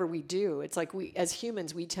or whatever we do, it's like we as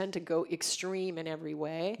humans we tend to go extreme in every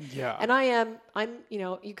way. Yeah. And I'm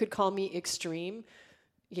you could call me extreme,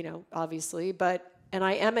 obviously, and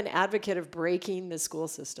I am an advocate of breaking the school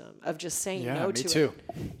system, of just saying no to it. Yeah, me too.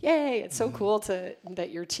 Yay, it's so cool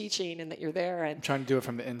that you're teaching and that you're there. And I'm trying to do it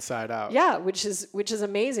from the inside out. Yeah, which is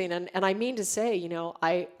amazing. And I mean to say,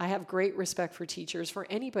 I have great respect for teachers, for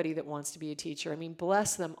anybody that wants to be a teacher. I mean,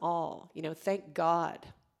 bless them all. Thank God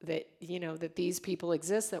that, that these people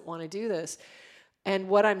exist that want to do this. And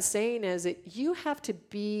what I'm saying is that you have to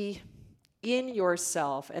be in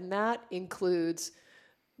yourself, and that includes,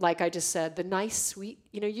 like I just said, the nice, sweet,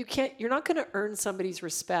 you're not going to earn somebody's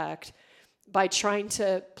respect by trying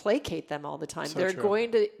to placate them all the time. So they're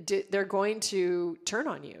true. they're going to turn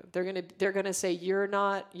on you. They're going to say you're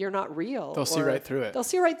not real. They'll see right through it. They'll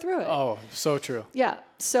see right through it. Oh, so true. Yeah.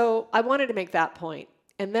 So I wanted to make that point.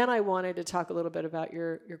 And then I wanted to talk a little bit about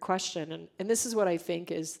your question. And this is what I think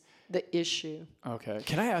is the issue. Okay.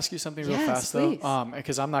 Can I ask you something real Yes, fast please. though?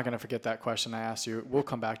 Because I'm not going to forget that question I asked you. We'll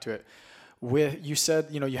come back to it. You said,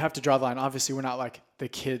 you have to draw the line. Obviously, we're not like the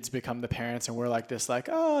kids become the parents and we're like this, like,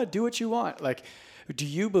 oh, do what you want. Like, do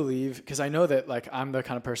you believe, because I know that like I'm the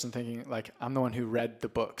kind of person thinking like I'm the one who read the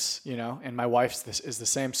books, and my wife's is the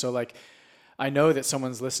same. So like, I know that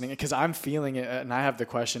someone's listening because I'm feeling it. And I have the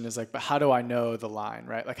question is like, but how do I know the line,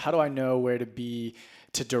 right? Like, how do I know where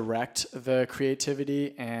to direct the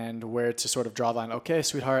creativity and where to sort of draw the line? Okay,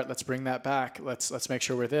 sweetheart, let's bring that back. Let's make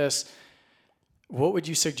sure we're this. What would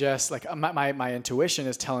you suggest? Like my intuition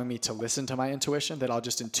is telling me to listen to my intuition, that I'll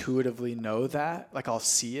just intuitively know that, like I'll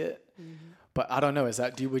see it. Mm-hmm. But I don't know. Is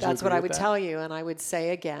that, That's what I would tell you. And I would say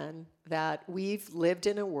again that we've lived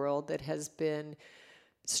in a world that has been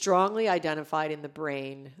strongly identified in the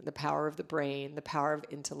brain, the power of the brain, the power of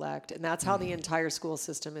intellect. And that's how the entire school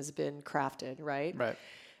system has been crafted, right? Right.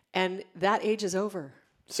 And that age is over.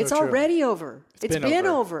 So it's true. already over. It's been over.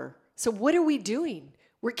 over. So what are we doing?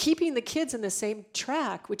 We're keeping the kids in the same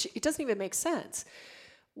track, which it doesn't even make sense.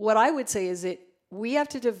 What I would say is that we have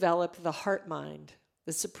to develop the heart mind,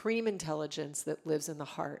 the supreme intelligence that lives in the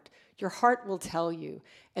heart. Your heart will tell you.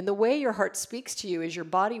 And the way your heart speaks to you is your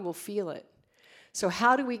body will feel it. So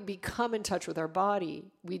how do we become in touch with our body?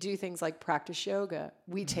 We do things like practice yoga.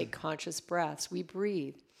 We take conscious breaths. We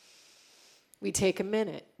breathe. We take a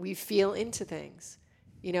minute. We feel into things.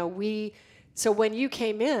 So when you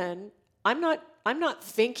came in, I'm not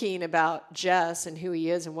thinking about Jess and who he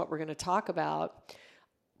is and what we're going to talk about.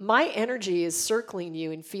 My energy is circling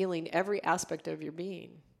you and feeling every aspect of your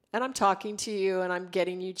being. And I'm talking to you and I'm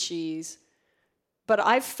getting you cheese. But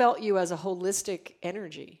I've felt you as a holistic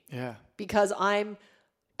energy. Yeah. Because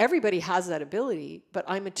everybody has that ability, but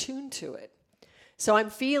I'm attuned to it. So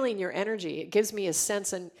I'm feeling your energy. It gives me a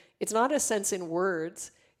sense, and it's not a sense in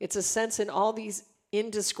words. It's a sense in all these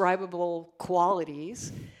indescribable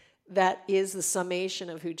qualities that is the summation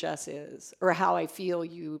of who Jess is, or how I feel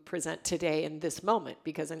you present today in this moment,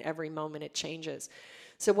 because in every moment it changes.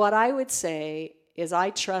 So what I would say is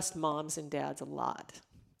I trust moms and dads a lot.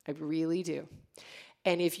 I really do.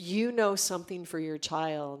 And if you know something for your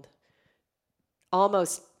child,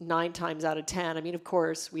 almost 9 times out of 10, I mean, of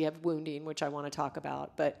course, we have wounding, which I want to talk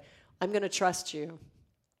about, but I'm going to trust you.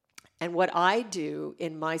 And what I do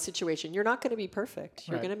in my situation, you're not going to be perfect.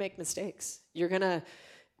 You're Right. going to make mistakes. You're going to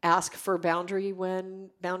ask for boundary when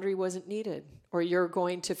boundary wasn't needed, or you're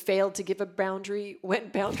going to fail to give a boundary when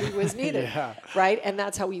boundary was needed, Yeah. right? And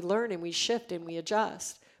that's how we learn and we shift and we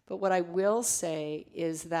adjust. But what I will say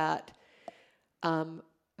is that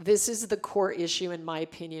this is the core issue, in my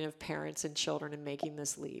opinion, of parents and children in making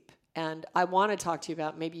this leap. And I want to talk to you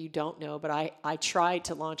about, maybe you don't know, but I tried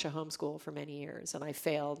to launch a homeschool for many years and I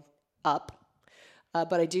failed up.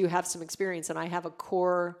 But I do have some experience, and I have a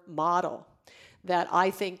core model that I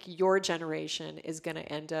think your generation is going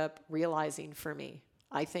to end up realizing for me.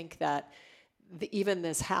 I think that even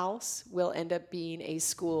this house will end up being a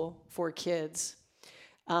school for kids.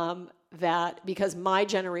 That because my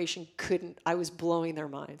generation I was blowing their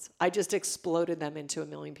minds. I just exploded them into a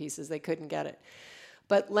million pieces. They couldn't get it.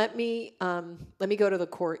 But let me go to the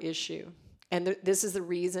core issue. And this is the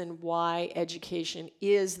reason why education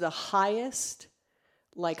is the highest,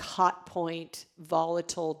 like, hot point,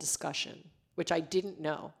 volatile discussion, which I didn't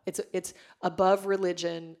know. It's above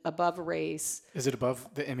religion, above race. Is it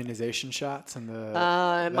above the immunization shots and the?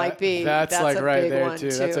 It might be. That's like a right big there one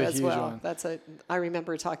too. That's a as huge well. one. I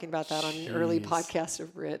remember talking about that on an early Jeez. podcast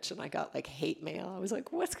of Rich, and I got like hate mail. I was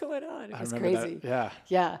like, "What's going on?" It was remember crazy. that. Yeah.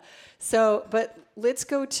 Yeah. So, but let's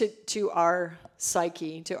go to our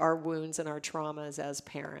psyche, to our wounds and our traumas as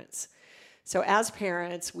parents. So, as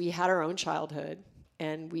parents, we had our own childhood,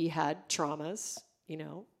 and we had traumas,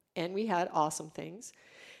 and we had awesome things.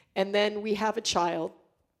 And then we have a child,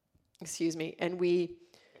 and we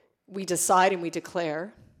decide and we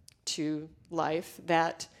declare to life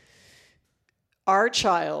that our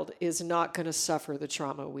child is not going to suffer the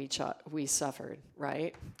trauma we suffered,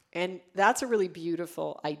 right? And that's a really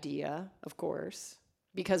beautiful idea, of course,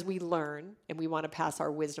 because we learn and we want to pass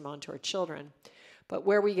our wisdom on to our children. But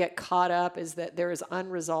where we get caught up is that there is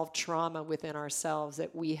unresolved trauma within ourselves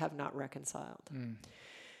that we have not reconciled.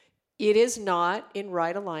 It is not in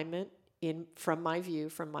right alignment, from my view,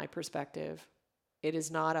 from my perspective. It is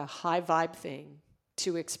not a high vibe thing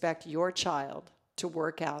to expect your child to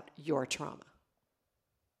work out your trauma.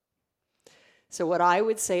 So what I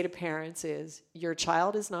would say to parents is, your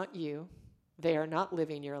child is not you. They are not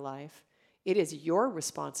living your life. It is your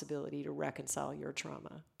responsibility to reconcile your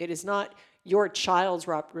trauma. It is not your child's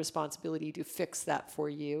responsibility to fix that for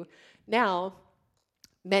you. Now,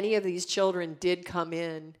 many of these children did come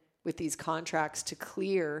in with these contracts to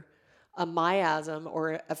clear a miasm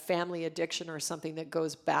or a family addiction or something that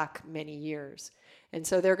goes back many years. And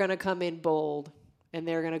so they're going to come in bold, and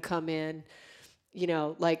they're going to come in,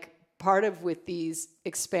 like, part of with these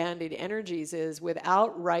expanded energies is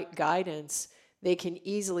without right guidance, they can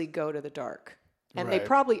easily go to the dark. And they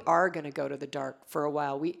probably are going to go to the dark for a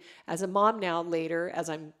while. As a mom now, later, as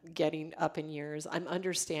I'm getting up in years, I'm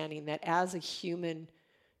understanding that as a human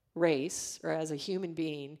race or as a human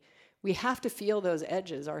being, we have to feel those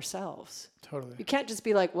edges ourselves. Totally. You can't just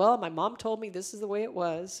be like, well, my mom told me this is the way it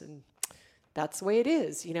was, and that's the way it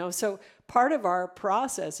is, So part of our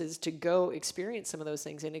process is to go experience some of those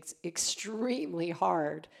things, and it's extremely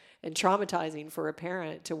hard and traumatizing for a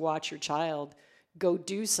parent to watch your child go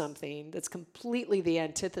do something that's completely the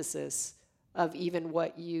antithesis of even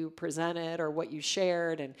what you presented or what you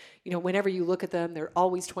shared. And, whenever you look at them, they're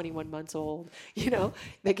always 21 months old.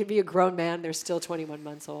 They can be a grown man, they're still 21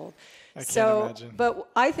 months old. I can't imagine. But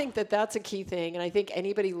I think that that's a key thing. And I think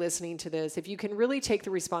anybody listening to this, if you can really take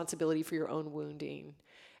the responsibility for your own wounding,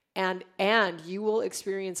 and you will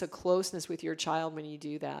experience a closeness with your child when you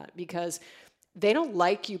do that, because they don't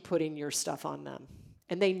like you putting your stuff on them,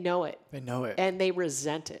 and they know it. They know it. And they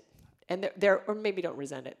resent it. And they're or maybe don't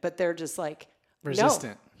resent it, but they're just like,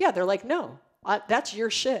 resistant. No. Yeah, they're like, no, that's your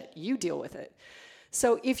shit. You deal with it.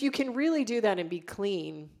 So if you can really do that and be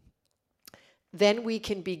clean, then we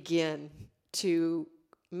can begin to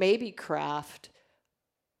maybe craft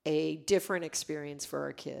a different experience for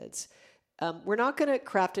our kids. We're not going to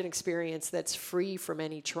craft an experience that's free from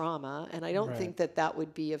any trauma, and I don't think that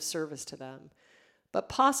would be of service to them. But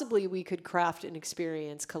possibly we could craft an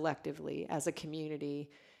experience collectively as a community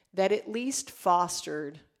that at least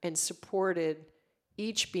fostered and supported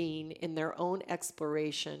each being in their own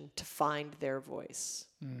exploration to find their voice.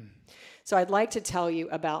 So I'd like to tell you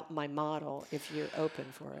about my model if you're open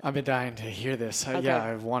for it. I've been dying to hear this. Okay. Yeah,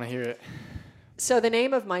 I want to hear it. So the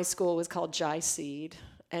name of my school was called Jai Seed,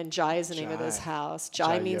 and Jai is the name of this house.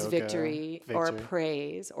 Jai means yoga, victory or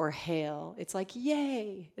praise or hail. It's like,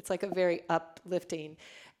 yay. It's like a very uplifting.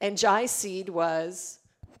 And Jai Seed was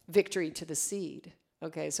victory to the seed.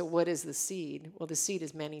 Okay, so what is the seed? Well, the seed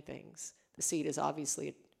is many things. The seed is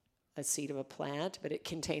obviously a seed of a plant, but it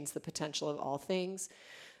contains the potential of all things.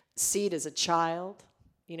 Seed is a child,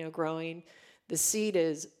 growing. The seed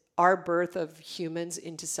is our birth of humans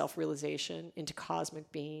into self-realization, into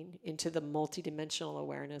cosmic being, into the multidimensional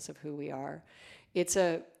awareness of who we are. It's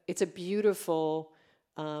a beautiful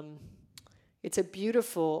artistic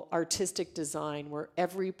design where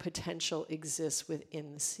every potential exists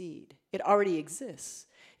within the seed. It already exists.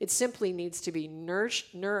 It simply needs to be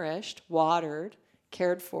nourished, watered,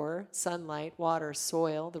 cared for, sunlight, water,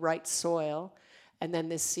 soil, the right soil, and then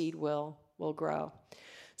this seed will grow.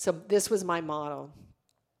 So this was my model.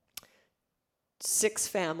 6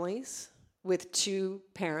 families with 2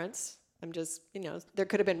 parents I'm just, there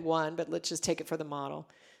could have been one, but let's just take it for the model.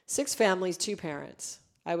 6 families, 2 parents.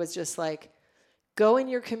 I was just like, go in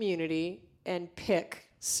your community and pick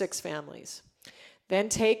 6 families. Then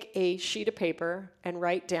take a sheet of paper and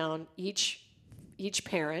write down each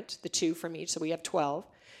parent, the 2 from each, so we have 12.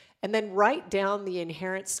 And then write down the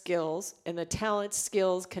inherent skills and the talents,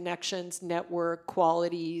 skills, connections, network,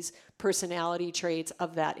 qualities, personality traits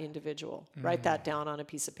of that individual. Write that down on a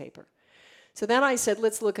piece of paper. So then I said,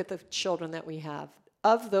 let's look at the children that we have.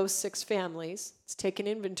 Of those 6 families, let's take an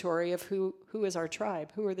inventory of who is our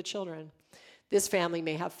tribe, who are the children. This family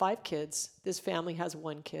may have 5 kids. This family has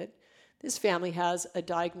 1 kid. This family has a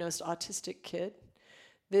diagnosed autistic kid.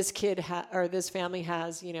 This family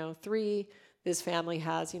has, 3. This family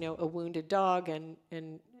has, a wounded dog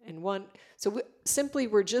and one. So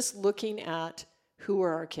we're just looking at who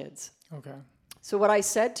are our kids. Okay. So what I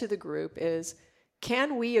said to the group is,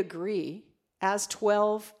 can we agree as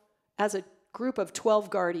a group of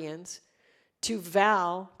 12 guardians to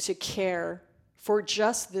vow to care for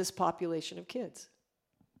just this population of kids?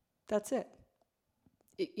 That's it.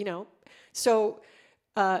 So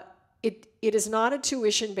it is not a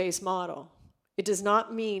tuition-based model. It does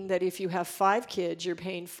not mean that if you have 5 kids, you're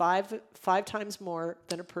paying five times more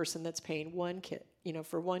than a person that's paying 1 kid,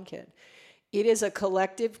 for 1 kid. It is a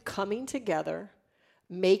collective coming together,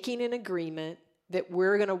 making an agreement that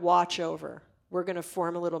we're going to watch over. We're going to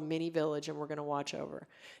form a little mini village and we're going to watch over.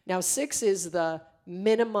 Now, 6 is the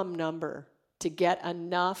minimum number to get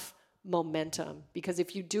enough momentum, because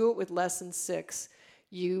if you do it with less than 6,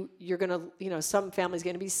 you're going to, some family's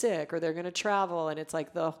going to be sick or they're going to travel, and it's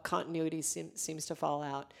like the continuity seems to fall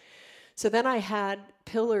out. So then I had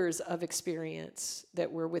pillars of experience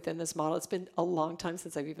that were within this model. It's been a long time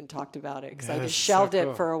since I've even talked about it because I just shelved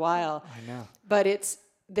it for a while. I know. But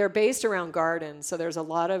they're based around gardens. So there's a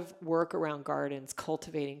lot of work around gardens,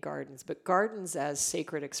 cultivating gardens, but gardens as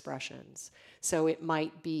sacred expressions. So it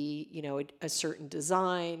might be, a certain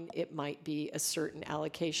design. It might be a certain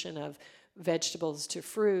allocation of vegetables to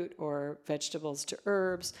fruit or vegetables to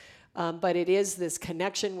herbs. But it is this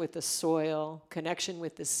connection with the soil, connection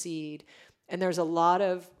with the seed. And there's a lot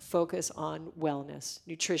of focus on wellness,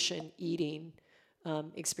 nutrition, eating,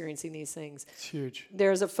 experiencing these things. It's huge.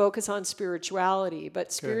 There's a focus on spirituality,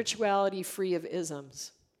 but spirituality free of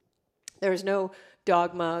isms. There's no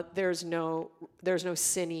dogma. There's no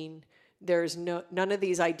sinning. There's none of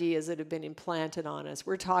these ideas that have been implanted on us.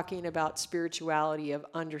 We're talking about spirituality of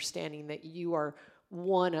understanding that you are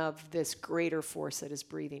one of this greater force that is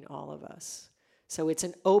breathing all of us. So it's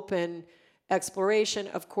an open exploration,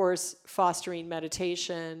 of course, fostering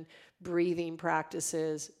meditation, breathing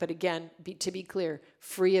practices, but again, to be clear,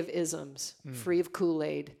 free of isms, free of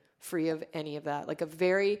Kool-Aid, free of any of that, like a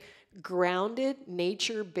very grounded,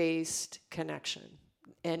 nature-based connection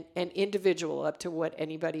and individual up to what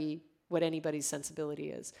anybody's sensibility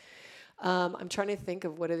is. I'm trying to think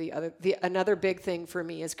of what are another big thing for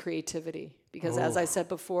me is creativity, because as I said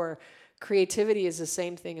before, creativity is the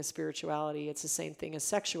same thing as spirituality. It's the same thing as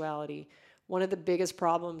sexuality. One of the biggest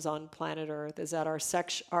problems on planet Earth is that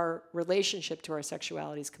our relationship to our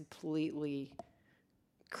sexuality is completely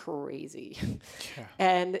crazy. Yeah.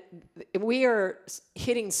 And we are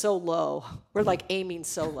hitting so low. We're like aiming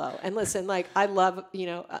so low. And listen, like I love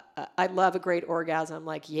a great orgasm,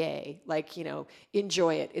 like yay, like,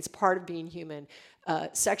 enjoy it. It's part of being human.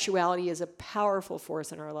 Sexuality is a powerful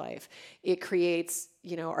force in our life. It creates,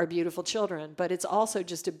 our beautiful children, but it's also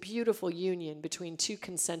just a beautiful union between 2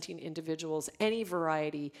 consenting individuals, any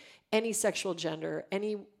variety, any sexual gender,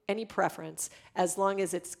 any preference, as long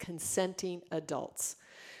as it's consenting adults.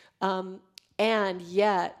 And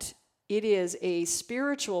yet it is a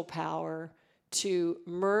spiritual power to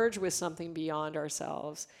merge with something beyond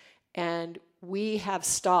ourselves. And we have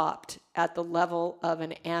stopped at the level of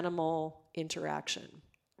an animal interaction.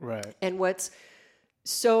 Right. And what's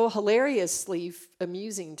so hilariously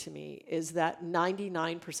amusing to me is that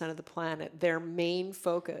 99% of the planet, their main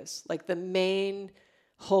focus, like the main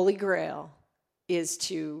holy grail, is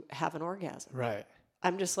to have an orgasm. Right.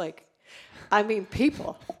 I'm just like,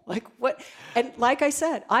 people, like what? And like I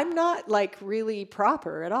said, I'm not like really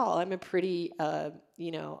proper at all. I'm a pretty,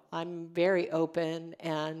 I'm very open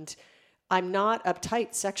and I'm not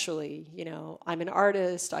uptight sexually. I'm an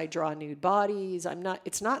artist. I draw nude bodies.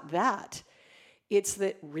 It's not that. It's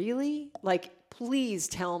that really, like, please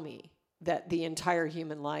tell me that the entire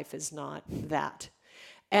human life is not that.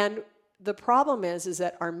 And the problem is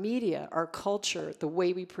that our media, our culture, the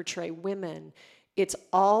way we portray women, it's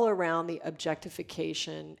all around the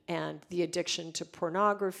objectification and the addiction to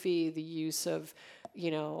pornography, the use of,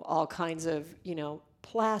 all kinds of,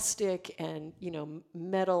 plastic and,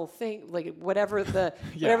 metal thing, like whatever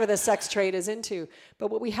the sex trade is into. But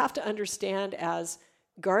what we have to understand as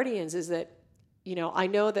guardians is that, I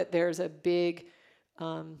know that there's a big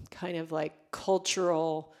kind of like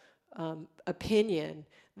cultural opinion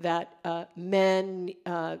that men,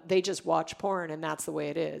 they just watch porn and that's the way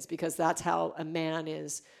it is, because that's how a man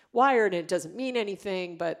is wired, and it doesn't mean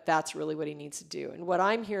anything, but that's really what he needs to do. And what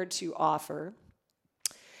I'm here to offer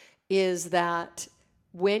is that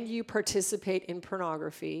when you participate in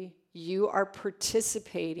pornography, you are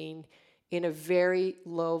participating in a very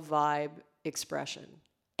low vibe expression.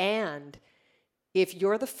 And if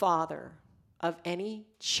you're the father of any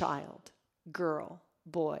child, girl,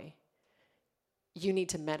 boy, you need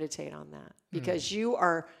to meditate on that, because you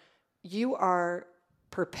are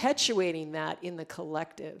perpetuating that in the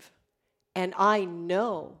collective. And I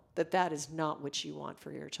know that that is not what you want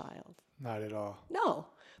for your child. Not at all. No.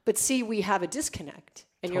 But see, we have a disconnect.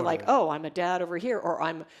 And you're like, oh, I'm a dad over here. Or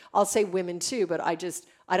I'll say women too, but I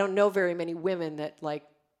don't know very many women that like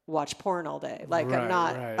watch porn all day. Like right, I'm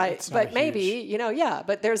not, right. but maybe,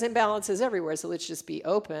 but there's imbalances everywhere. So let's just be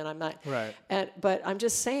open. I'm not, right. But I'm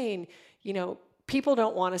just saying, people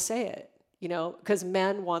don't want to say it, because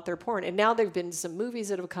men want their porn. And now there've been some movies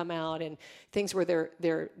that have come out and things where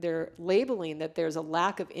they're labeling that there's a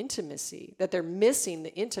lack of intimacy, that they're missing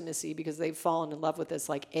the intimacy because they've fallen in love with this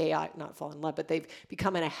like AI, not fallen in love, but they've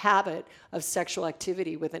become in a habit of sexual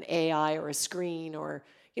activity with an AI or a screen or,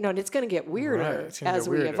 and it's going to get weirder as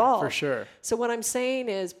we evolve. For sure. So what I'm saying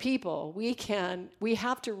is, people, we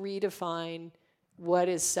have to redefine what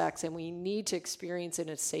is sex, and we need to experience it in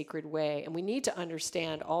a sacred way. And we need to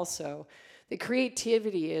understand also that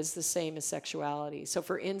creativity is the same as sexuality. So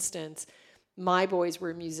for instance, my boys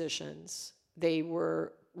were musicians. They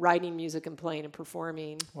were writing music and playing and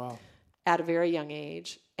performing at a very young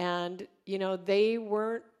age. And,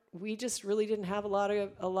 we just really didn't have a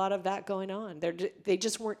lot of that going on. They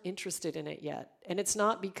just weren't interested in it yet. And it's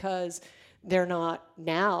not because they're not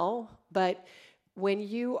now, but when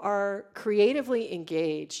you are creatively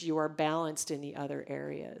engaged, you are balanced in the other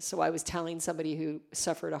areas. So I was telling somebody who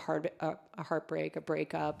suffered a heartbreak, a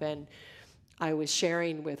breakup, and I was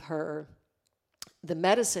sharing with her, the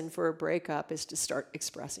medicine for a breakup is to start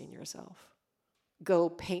expressing yourself. Go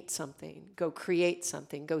paint something, go create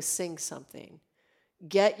something, go sing something.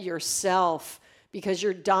 Get yourself, because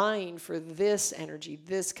you're dying for this energy,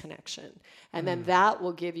 this connection. And then that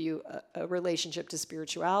will give you a relationship to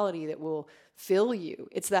spirituality that will fill you.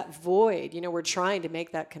 It's that void. We're trying to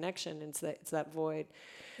make that connection. It's that void.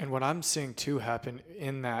 And what I'm seeing too happen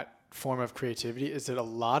in that form of creativity is that a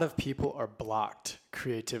lot of people are blocked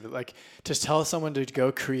creativity. Like, to tell someone to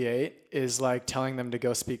go create is like telling them to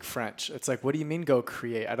go speak French. It's like, what do you mean go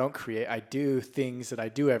create? I don't create. I do things that I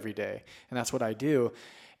do every day, and that's what I do.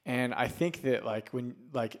 And I think that when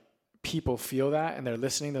people feel that and they're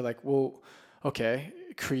listening, they're like, well, okay,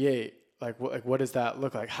 create. What does that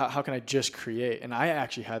look like? How can I just create? And I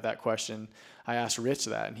actually had that question. I asked Rich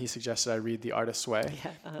that, and he suggested I read The Artist's Way.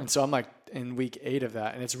 Yeah, And so I'm like in week 8 of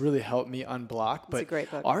that, and it's really helped me unblock. But it's a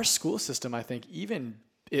great book. Our school system, I think,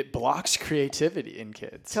 it blocks creativity in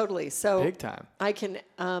kids. Totally. So big time.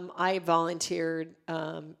 I volunteered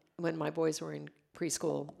when my boys were in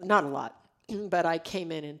preschool. Not a lot, but I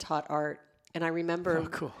came in and taught art. And I remember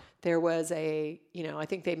there was I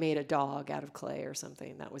think they made a dog out of clay or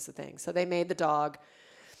something. That was the thing. So they made the dog.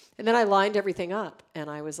 And then I lined everything up. And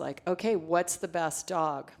I was like, okay, what's the best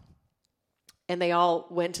dog? And they all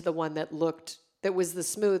went to the one that was the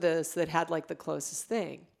smoothest, that had the closest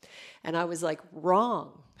thing. And I was like,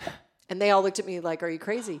 wrong. And they all looked at me like, are you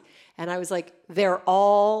crazy? And I was like, they're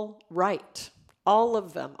all right. All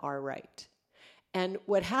of them are right. And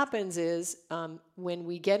what happens is when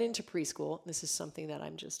we get into preschool, this is something that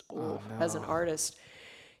I'm just as an artist.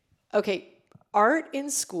 Okay, art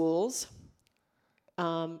in schools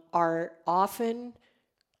are often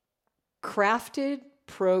crafted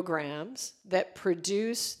programs that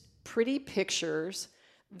produce pretty pictures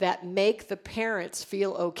that make the parents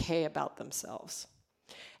feel okay about themselves.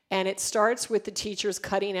 And it starts with the teachers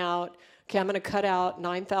cutting out, okay, I'm going to cut out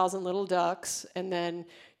 9,000 little ducks, and then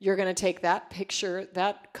you're going to take that picture,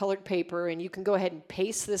 that colored paper, and you can go ahead and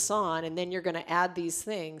paste this on, and then you're going to add these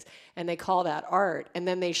things, and they call that art. And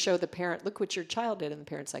then they show the parent, look what your child did, and the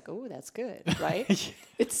parent's like, oh, that's good, right?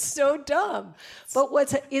 It's so dumb.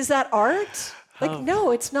 But is that art? No,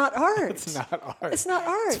 it's not art. It's not art. It's not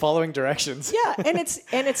art. It's following directions. Yeah, and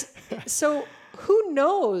it's so who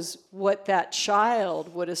knows what that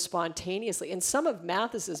child would have spontaneously. And some of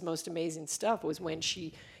Mathis's most amazing stuff was when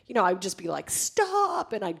she, I would just be like,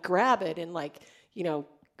 stop, and I'd grab it and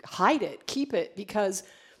hide it, keep it, because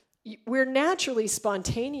we're naturally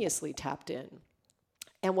spontaneously tapped in.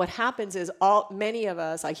 And what happens is many of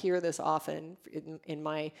us, I hear this often in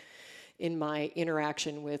my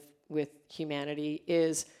interaction with humanity,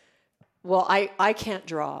 is, well, I can't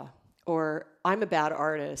draw, or I'm a bad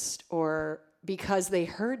artist, or because they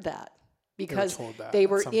heard that. Because they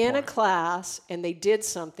were in a class and they did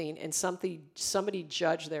something and somebody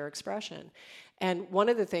judged their expression. And one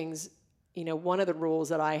of the things, one of the rules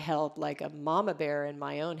that I held like a mama bear in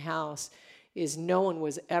my own house is no one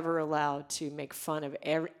was ever allowed to make fun of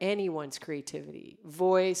anyone's creativity,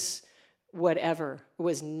 voice, whatever,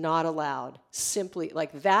 was not allowed. Simply,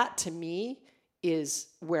 like, that to me is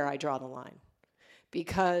where I draw the line.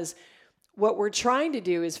 Because what we're trying to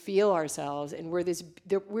do is feel ourselves, and we're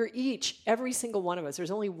every single one of us, there's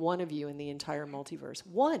only one of you in the entire multiverse.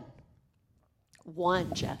 One,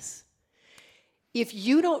 Jess. If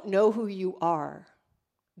you don't know who you are,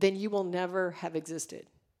 then you will never have existed.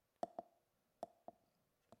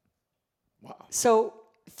 Wow. So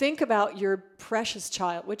think about your precious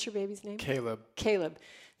child. What's your baby's name? Caleb.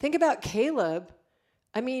 Think about Caleb.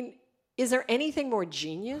 I mean, is there anything more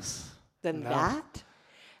genius than that?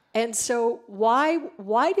 And so why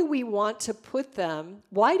do we want to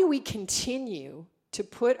why do we continue to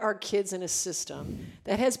put our kids in a system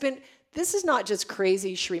that has been, this is not just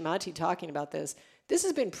crazy Srimati talking about this. This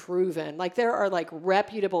has been proven. Like, there are like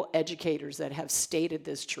reputable educators that have stated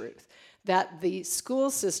this truth, that the school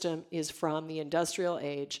system is from the industrial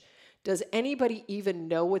age. Does anybody even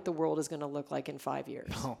know what the world is going to look like in 5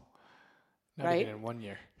 years? No, not even in 1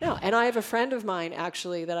 year. No, and I have a friend of mine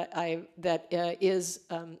actually that is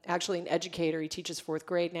actually an educator. He teaches 4th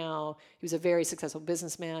grade now. He was a very successful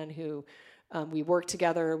businessman who we worked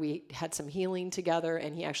together. We had some healing together,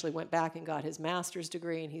 and he actually went back and got his master's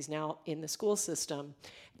degree, and he's now in the school system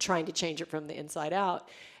trying to change it from the inside out.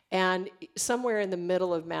 And somewhere in the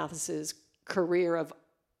middle of Mathis's career of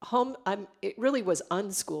it really was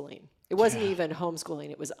unschooling. It wasn't even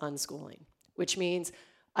homeschooling, it was unschooling, which means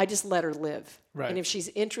I just let her live. Right. And if she's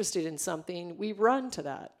interested in something, we run to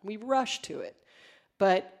that. We rush to it.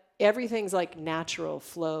 But everything's like natural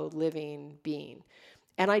flow, living, being.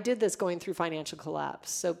 And I did this going through financial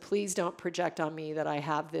collapse. So please don't project on me that I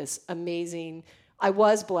have this amazing, I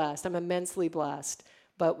was blessed, I'm immensely blessed.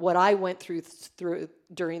 But what I went through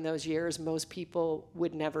during those years, most people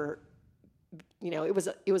would never, it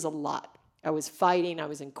was a lot. I was fighting, I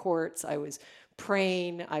was in courts, I was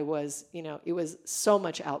praying, it was so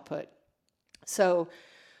much output. So,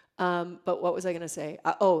 but what was I going to say?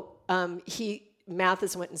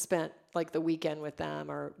 Mathis went and spent like the weekend with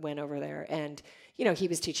them, or went over there, and he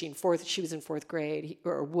was teaching she was in 4th grade,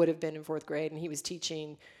 or would have been in 4th grade, and he was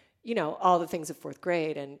teaching all the things of 4th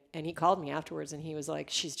grade. And he called me afterwards and he was like,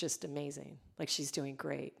 she's just amazing. Like, she's doing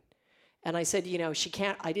great. And I said,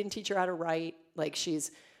 I didn't teach her how to write.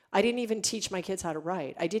 I didn't even teach my kids how to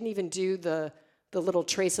write. I didn't even do the little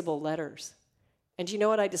traceable letters. And do you know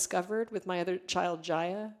what I discovered with my other child,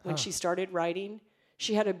 Jaya? When she started writing,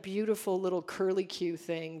 she had a beautiful little curly Q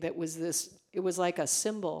thing that was it was like a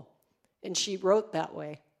symbol. And she wrote that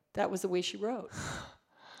way. That was the way she wrote.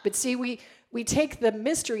 But see, we take the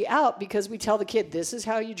mystery out because we tell the kid, this is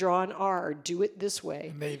how you draw an R, or do it this way.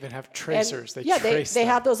 And they even have tracers. And they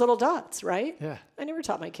have those little dots, right? Yeah. I never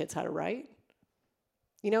taught my kids how to write.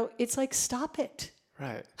 It's like, stop it.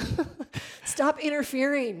 Right. Stop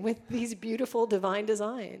interfering with these beautiful divine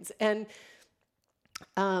designs. And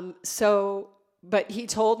but he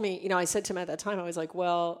told me, I said to him at that time, I was like,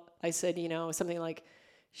 well, I said, something like,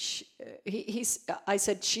 I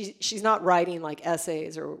said, she's not writing like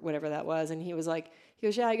essays or whatever that was. And he goes,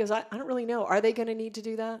 yeah, I don't really know. Are they going to need to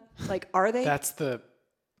do that? Like, are they?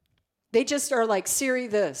 They just are like, Siri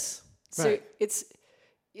this. Right. So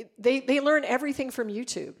they learn everything from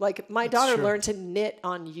YouTube. Like, my daughter learned to knit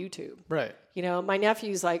on YouTube. Right. My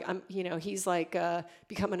nephew's like, he's like,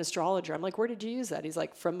 become an astrologer. I'm like, where did you use that? He's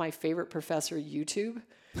like, from my favorite professor, YouTube.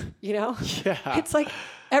 Yeah. It's like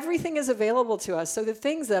everything is available to us. So the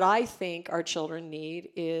things that I think our children need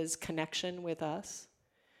is connection with us,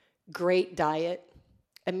 great diet,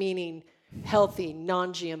 meaning healthy,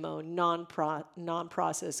 non-GMO,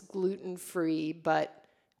 non-processed, gluten-free, but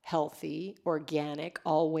healthy, organic,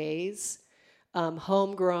 always,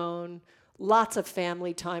 homegrown, lots of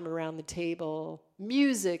family time around the table,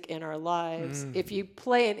 music in our lives. If you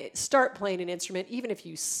start playing an instrument, even if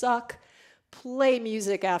you suck, play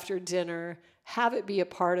music after dinner, have it be a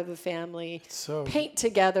part of the family, paint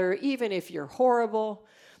together, even if you're horrible.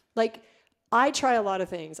 Like, I try a lot of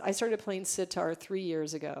things. I started playing sitar 3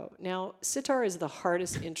 years ago. Now, sitar is the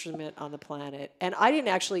hardest instrument on the planet. And I didn't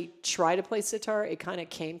actually try to play sitar. It kind of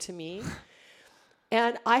came to me.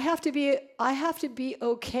 And I have to be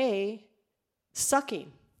okay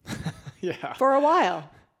sucking Yeah. for a while.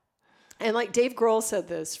 And like Dave Grohl said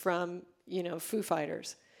this from, Foo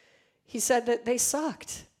Fighters. He said that they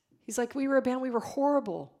sucked. He's like, we were a band, we were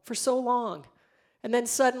horrible for so long. And then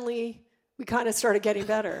suddenly we kind of started getting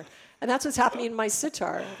better. And that's what's happening in my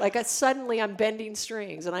sitar. Like suddenly I'm bending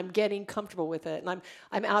strings and I'm getting comfortable with it. And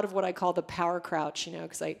I'm out of what I call the power crouch,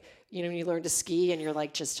 because when you learn to ski and you're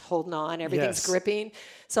like just holding on, everything's gripping.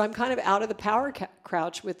 So I'm kind of out of the power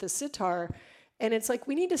crouch with the sitar. And it's like,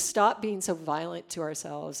 we need to stop being so violent to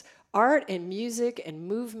ourselves. Art and music and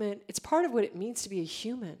movement, it's part of what it means to be a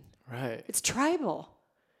human. Right. It's tribal.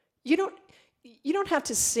 You don't have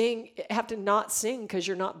to not sing because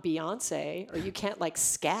you're not Beyonce, or you can't like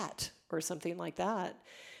scat or something like that.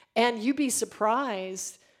 And you'd be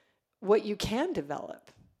surprised what you can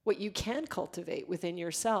develop, what you can cultivate within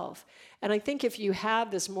yourself. And I think if you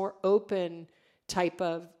have this more open type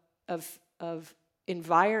of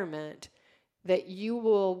environment, that you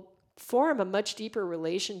will form a much deeper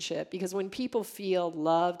relationship, because when people feel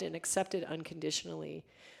loved and accepted unconditionally,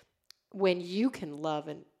 when you can love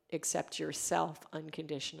and accept yourself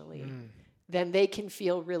unconditionally, then they can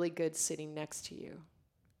feel really good sitting next to you,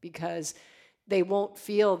 because they won't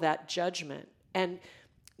feel that judgment. And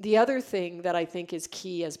the other thing that I think is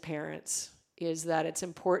key as parents is that it's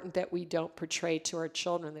important that we don't portray to our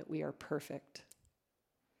children that we are perfect.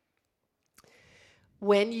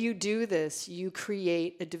 When you do this, you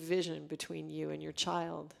create a division between you and your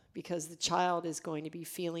child, because the child is going to be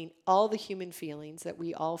feeling all the human feelings that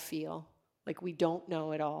we all feel. Like we don't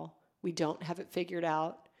know it all. We don't have it figured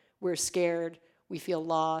out. We're scared. We feel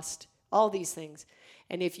lost. All these things.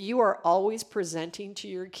 And if you are always presenting to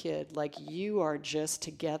your kid like you are just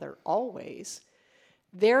together always,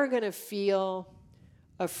 they're going to feel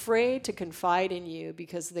afraid to confide in you,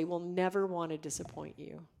 because they will never want to disappoint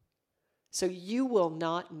you. So you will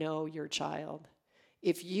not know your child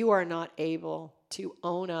if you are not able to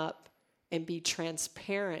own up and be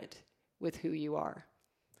transparent with who you are.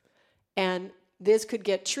 And this could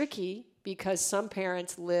get tricky because some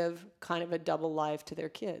parents live kind of a double life to their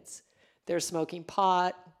kids. They're smoking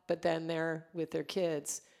pot, but then they're with their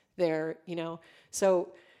kids.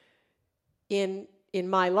 So in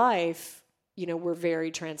my life, we're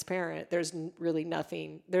very transparent. There's really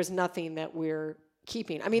nothing that we're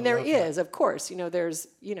keeping. I mean, there is, of course, there's,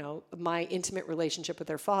 my intimate relationship with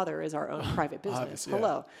their father is our own private business.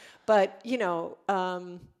 Hello. But,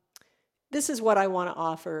 this is what I want to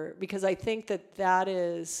offer, because I think that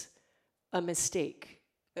is a mistake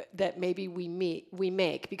that maybe we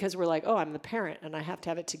make, because we're like, oh, I'm the parent and I have to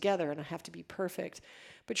have it together and I have to be perfect.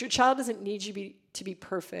 But your child doesn't need you to be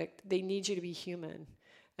perfect. They need you to be human,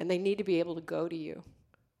 and they need to be able to go to you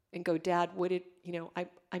and go, Dad,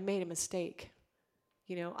 I made a mistake.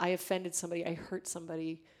 I offended somebody. I hurt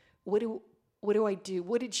somebody. What do I do?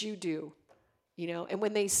 What did you do? And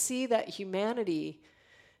when they see that humanity,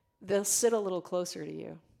 they'll sit a little closer to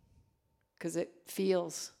you, because it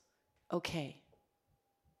feels okay.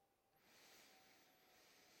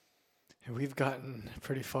 And we've gotten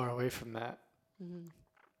pretty far away from that. Mm-hmm.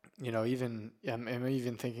 I'm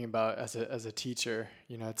even thinking about as a teacher,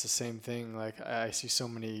 it's the same thing. Like I see so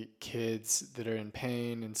many kids that are in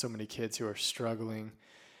pain and so many kids who are struggling.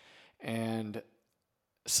 And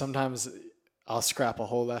sometimes I'll scrap a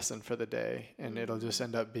whole lesson for the day, and it'll just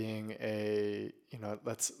end up being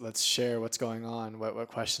let's share what's going on. What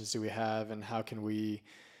questions do we have, and how can we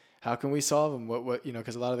solve them?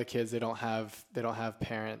 Because a lot of the kids, they don't have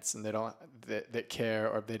parents, and that care,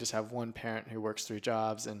 or they just have one parent who works 3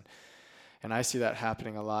 jobs, and I see that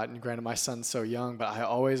happening a lot. And granted, my son's so young, but I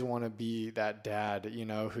always want to be that dad,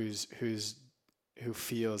 who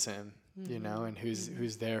feels him, and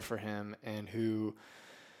who's there for him, and who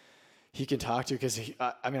he can talk to, because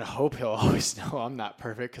I hope he'll always know I'm not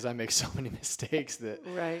perfect, because I make so many mistakes that,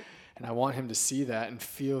 right. And I want him to see that and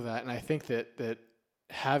feel that. And I think that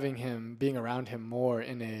having him, being around him more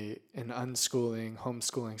in an unschooling,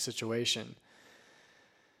 homeschooling situation,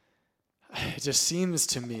 it just seems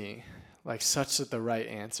to me like such the right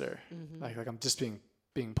answer. Mm-hmm. Like I'm just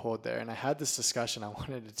being pulled there. And I had this discussion I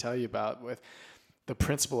wanted to tell you about with the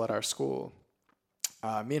principal at our school.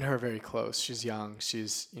 Me and her are very close. She's young.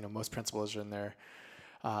 She's, most principals are in their,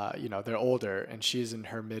 they're older, and she's in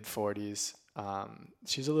her mid 40s.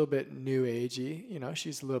 She's a little bit new agey,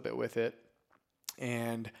 she's a little bit with it.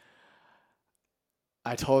 And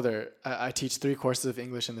I told her I teach 3 courses of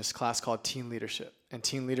English in this class called Teen Leadership, and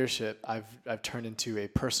Teen Leadership I've turned into a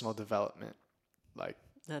personal development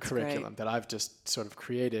That's curriculum great. that I've just sort of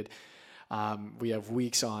created. We have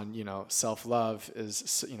weeks on, self-love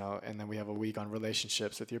is, and then we have a week on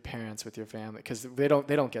relationships with your parents, with your family, because they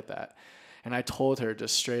don't get that. And I told her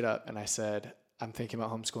just straight up, and I said, I'm thinking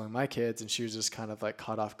about homeschooling my kids, and she was just kind of like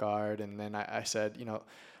caught off guard. And then I said,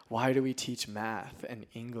 why do we teach math and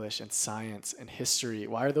English and science and history?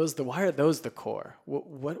 Why are those the core?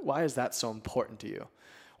 Why is that so important to you?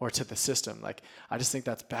 Or to the system? Like, I just think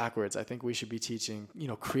that's backwards. I think we should be teaching,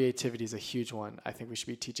 creativity is a huge one. I think we should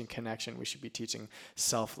be teaching connection. We should be teaching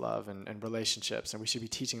self-love and relationships. And we should be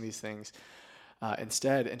teaching these things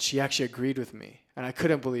instead. And she actually agreed with me. And I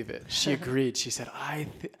couldn't believe it. She agreed. She said, I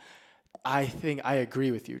think I agree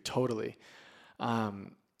with you totally.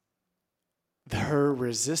 Her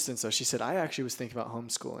resistance, though, she said, I actually was thinking about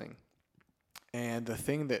homeschooling. And the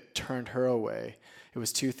thing that turned her away, it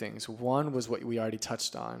was 2 things. One was what we already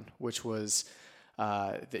touched on, which was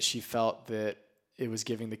that she felt that it was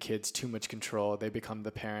giving the kids too much control. They become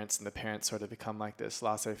the parents, and the parents sort of become like this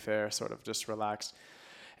laissez-faire, sort of just relaxed.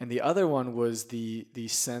 And the other one was the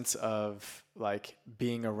sense of like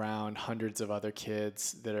being around hundreds of other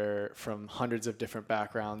kids that are from hundreds of different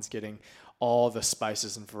backgrounds, getting all the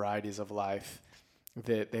spices and varieties of life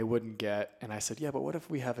that they wouldn't get. And I said, yeah, but what if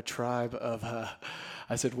we have a tribe of,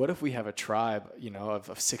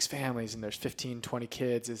 of 6 families and there's 15, 20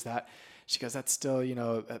 kids? She goes, that's still,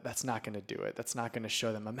 that's not going to do it. That's not going to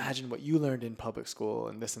show them. Imagine what you learned in public school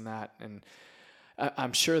and this and that. And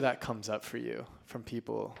I'm sure that comes up for you from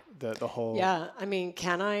people, the whole. Yeah. I mean,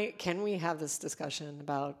 can we have this discussion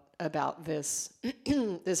about this,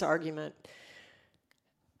 this argument?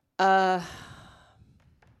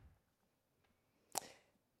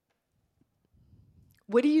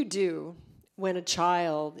 What do you do when a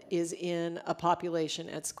child is in a population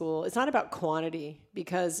at school? It's not about quantity,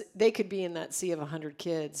 because they could be in that sea of 100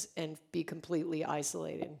 kids and be completely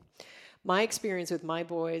isolated. My experience with my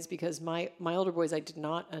boys, because my older boys I did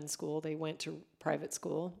not unschool. They went to private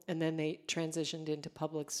school, and then they transitioned into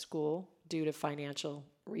public school due to financial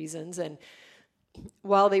reasons. And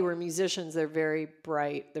while they were musicians, they're very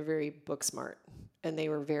bright, they're very book smart, and they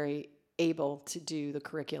were very able to do the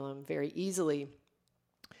curriculum very easily.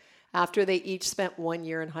 After they each spent 1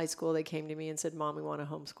 year in high school, they came to me and said, Mom, we want to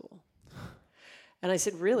homeschool. And I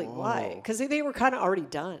said, really? Whoa. Why? Because they were kind of already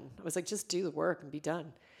done. I was like, just do the work and be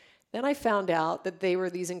done. Then I found out that they were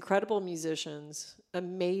these incredible musicians,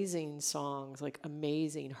 amazing songs, like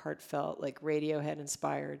amazing, heartfelt, like Radiohead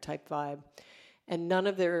inspired type vibe. And none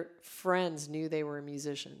of their friends knew they were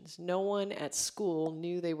musicians. No one at school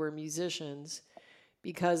knew they were musicians,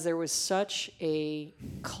 because there was such a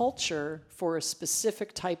culture for a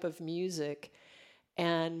specific type of music,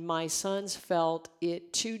 and my sons felt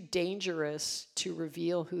it too dangerous to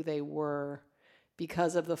reveal who they were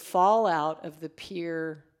because of the fallout of the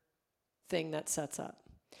peer thing that sets up.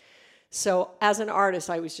 So as an artist,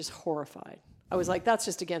 I was just horrified. I was like, that's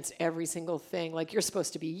just against every single thing. Like, you're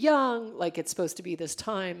supposed to be young, like it's supposed to be this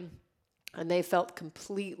time. And they felt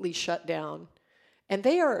completely shut down. And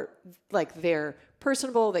they're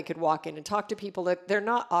personable. They could walk in and talk to people. They're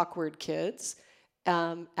not awkward kids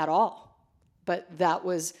at all. But that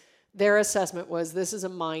was their assessment was, this is a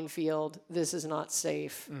minefield. This is not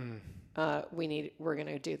safe. We're going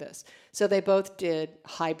to do this. So they both did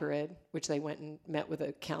hybrid, which they went and met with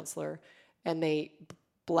a counselor, and they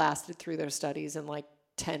blasted through their studies in like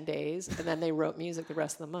 10 days, and then they wrote music the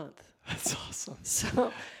rest of the month. That's awesome.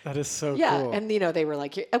 So that is so yeah, cool. and they were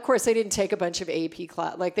like, of course they didn't take a bunch of AP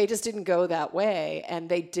class, like they just didn't go that way, and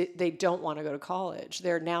they don't want to go to college.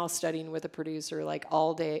 They're now studying with a producer like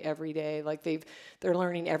all day, every day. Like they're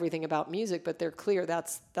learning everything about music, but they're clear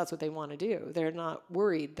that's what they want to do. They're not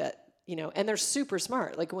worried that, and they're super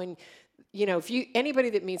smart. Like when, anybody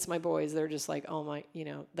that meets my boys, they're just like, oh my,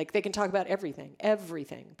 like they can talk about everying,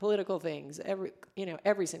 political things,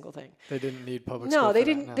 every single thing. They didn't need public school. No, they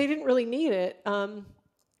didn't really need it.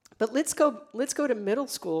 But let's go to middle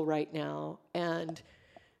school right now. And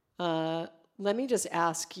let me just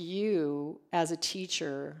ask you as a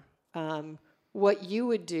teacher, what you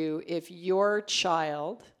would do if your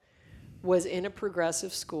child was in a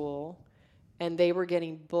progressive school and they were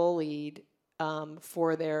getting bullied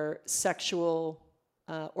for their sexual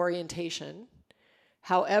orientation.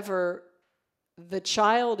 However, the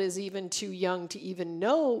child is even too young to even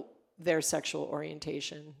know their sexual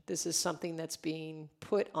orientation. This is something that's being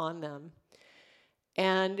put on them.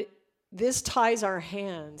 And this ties our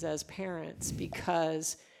hands as parents,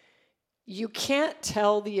 because you can't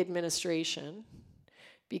tell the administration,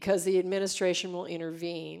 because the administration will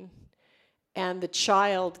intervene and the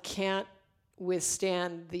child can't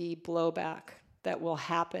withstand the blowback that will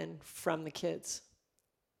happen from the kids.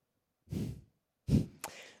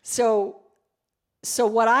 So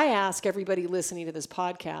what I ask everybody listening to this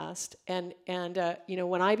podcast, and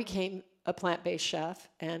when I became a plant-based chef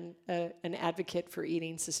and an advocate for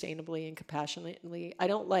eating sustainably and compassionately, I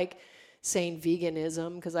don't like saying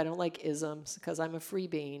veganism because I don't like isms because I'm a free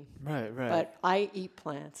being. Right. But I eat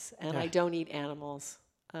plants and I don't eat animals.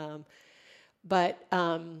 But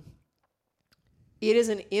it is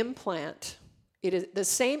an implant. It is the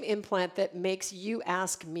same implant that makes you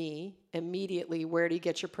ask me immediately, where do you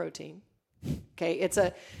get your protein? Okay, it's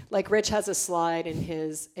like Rich has a slide in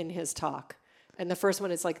his talk. And the first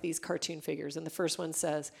one is like these cartoon figures. And the first one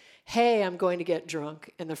says, hey, I'm going to get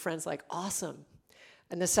drunk. And the friend's like, awesome.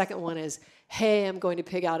 And the second one is, hey, I'm going to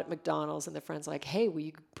pig out at McDonald's. And the friend's like, hey, will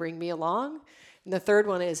you bring me along? And the third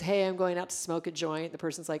one is, hey, I'm going out to smoke a joint. The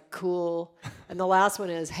person's like, cool. And the last one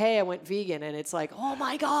is, hey, I went vegan. And it's like, oh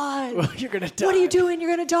my God. Well, you're going to die. What are you doing?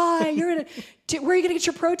 You're going to die. Where are you going to get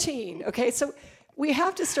your protein? Okay, so we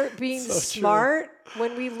have to start being smart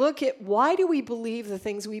when we look at why do we believe the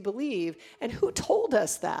things we believe and who told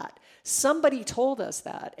us that? Somebody told us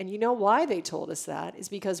that. And you know why they told us that is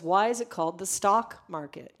because why is it called the stock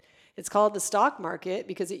market? It's called the stock market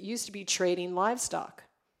because it used to be trading livestock.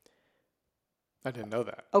 I didn't know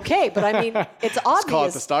that. Okay, but I mean, it's obvious. It's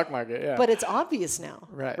called the stock market, yeah. But it's obvious now,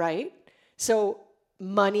 right? Right? So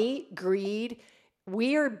money, greed,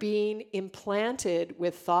 we are being implanted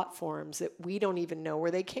with thought forms that we don't even know where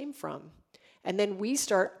they came from. And then we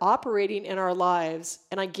start operating in our lives,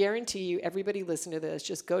 and I guarantee you, everybody listen to this,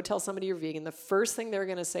 just go tell somebody you're vegan. The first thing they're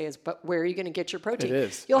going to say is, but where are you going to get your protein? It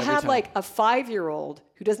is. You'll have like a 5-year-old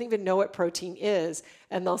who doesn't even know what protein is,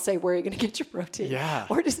 and they'll say, where are you going to get your protein? Yeah.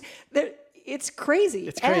 Or just, it's crazy.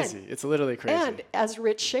 It's crazy. It's literally crazy. And as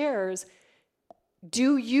Rich shares,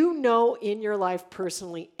 do you know in your life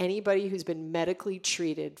personally anybody who's been medically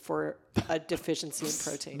treated for a deficiency in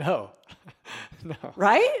protein? No.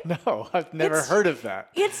 Right? No, I've never heard of that.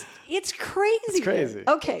 It's crazy. It's crazy.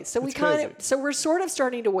 Okay, so we're sort of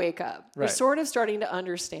starting to wake up. Right. We're sort of starting to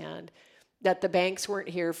understand that the banks weren't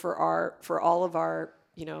here for all of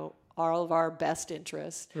our best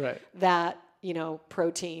interests. Right. That,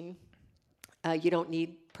 protein, you don't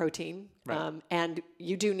need protein. Right. And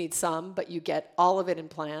you do need some, but you get all of it in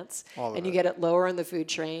plants. And you it. get it lower in the food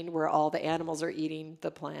chain where all the animals are eating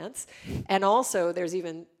the plants. And also there's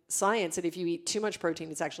even science that if you eat too much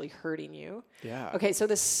protein, it's actually hurting you. Yeah. Okay, so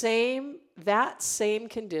that same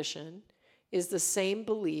condition is the same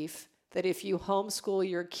belief that if you homeschool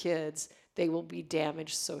your kids, they will be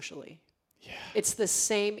damaged socially. Yeah. It's the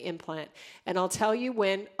same implant. And I'll tell you,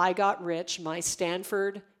 when I got Rich, my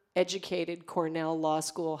Stanford educated Cornell Law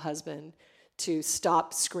School husband, to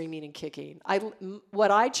stop screaming and kicking.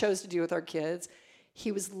 What I chose to do with our kids,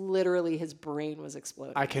 he was literally, his brain was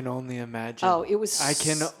exploding. I can only imagine. Oh, it was. I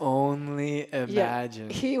can only imagine.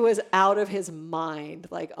 Yeah, he was out of his mind.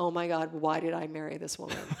 Like, oh my God, why did I marry this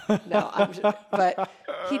woman? But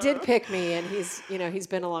he did pick me, and he's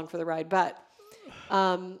been along for the ride. But,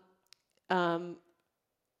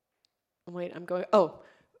 wait, I'm going. Oh.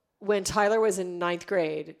 When Tyler was in 9th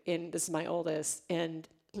grade, this is my oldest, and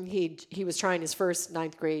he was trying his first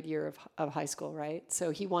 9th grade year of high school, right?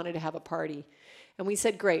 So he wanted to have a party. And we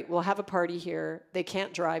said, great, we'll have a party here. They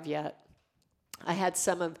can't drive yet. I had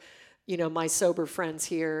some of, my sober friends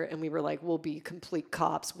here, and we were like, we'll be complete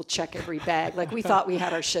cops. We'll check every bag. Like, we thought we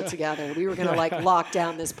had our shit together. We were going to lock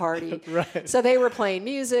down this party. Right. So they were playing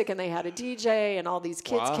music, and they had a DJ, and all these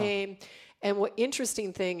kids came. And what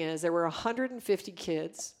interesting thing is, there were 150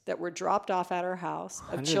 kids that were dropped off at our house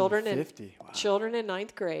of children in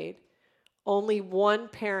 9th grade. Only one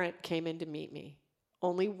parent came in to meet me.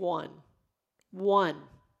 Only one. One.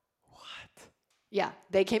 What? Yeah,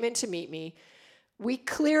 they came in to meet me. We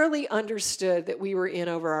clearly understood that we were in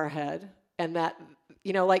over our head, and that,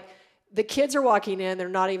 the kids are walking in, they're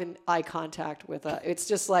not even eye contact with us. It's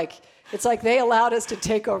just it's like they allowed us to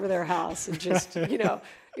take over their house and just,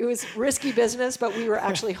 it was risky business, but we were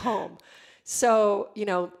actually home. So,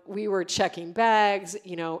 we were checking bags,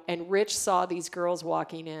 and Rich saw these girls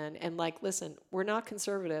walking in and listen, we're not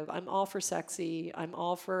conservative. I'm all for sexy. I'm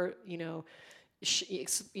all for,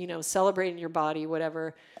 celebrating your body,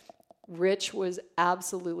 whatever. Rich was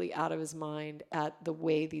absolutely out of his mind at the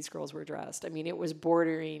way these girls were dressed. I mean, it was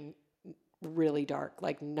bordering really dark,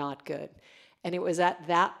 not good. And it was at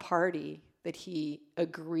that party that he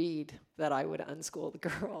agreed that I would unschool the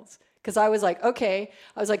girls. Because I was like, okay.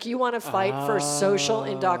 I was like, you want to fight for social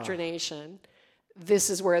indoctrination? This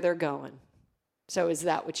is where they're going. So is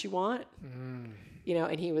that what you want? You know,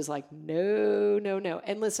 and he was like, no, no, no.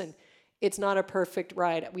 And listen, it's not a perfect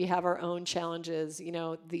ride. We have our own challenges. You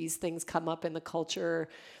know, these things come up in the culture.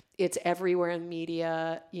 It's everywhere in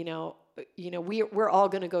media. You know, we're all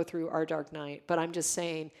going to go through our dark night. But I'm just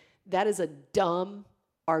saying that is a dumb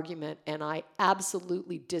argument, and I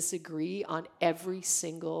absolutely disagree on every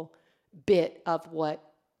single bit of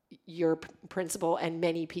what your principal and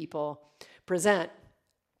many people present.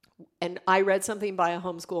 And I read something by a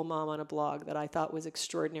homeschool mom on a blog that I thought was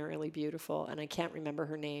extraordinarily beautiful, and I can't remember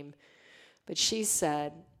her name, but she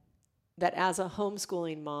said that as a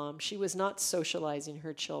homeschooling mom, she was not socializing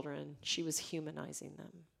her children, she was humanizing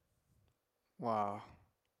them. Wow.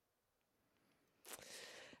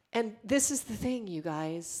 And this is the thing, you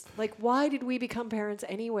guys. Like, why did we become parents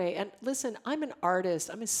anyway? And listen, I'm an artist.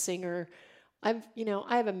 I'm a singer. I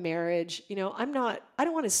have a marriage. You know, I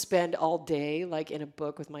don't want to spend all day like in a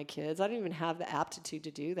book with my kids. I don't even have the aptitude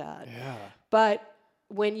to do that. Yeah. But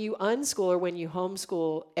when you unschool or when you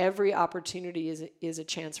homeschool, every opportunity is a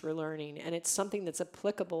chance for learning. And it's something that's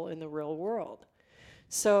applicable in the real world.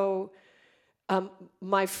 So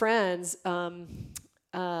my friends, I'm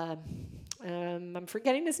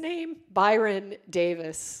forgetting his name, Byron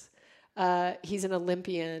Davis. He's an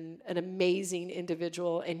Olympian, an amazing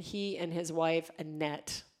individual, and he and his wife,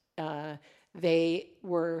 Annette, they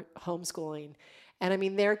were homeschooling. And I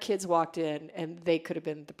mean, their kids walked in and they could have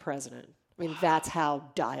been the president. I mean, that's how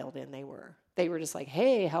dialed in they were. They were just like,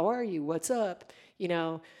 hey, how are you? What's up? You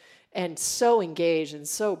know, and so engaged and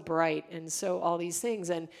so bright and so all these things.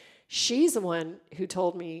 And she's the one who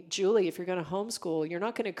told me, Julie, if you're going to homeschool, you're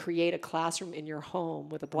not going to create a classroom in your home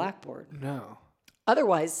with a blackboard. No.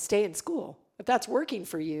 Otherwise, stay in school. If that's working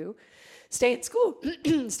for you, stay in school.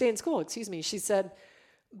 Stay in school, excuse me. She said,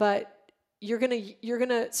 but you're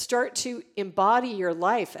gonna start to embody your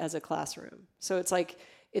life as a classroom. So it's like,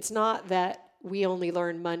 it's not that we only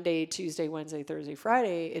learn Monday, Tuesday, Wednesday, Thursday,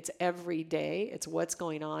 Friday. It's every day. It's what's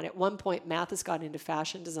going on. At one point, Mathis got into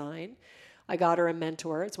fashion design. I got her a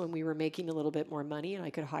mentor. It's when we were making a little bit more money and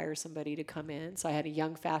I could hire somebody to come in. So I had a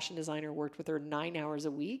young fashion designer, worked with her 9 hours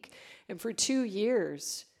a week. And for 2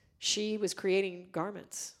 years, she was creating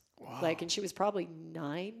garments. Wow. Like, and she was probably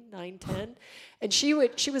 9, 10. And she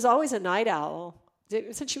was always a night owl.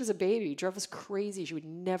 Since she was a baby, drove us crazy. She would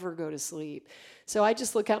never go to sleep. So I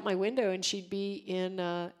just look out my window and she'd be in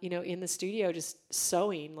the studio just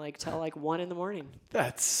sewing like till like 1 a.m.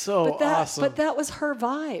 That's so awesome. But that was her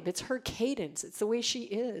vibe. It's her cadence. It's the way she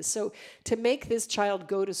is. So to make this child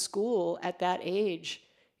go to school at that age,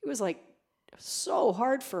 it was like so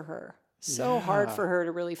hard for her. So hard for her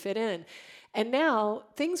to really fit in. And now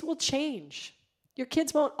things will change. Your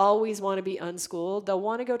kids won't always want to be unschooled. They'll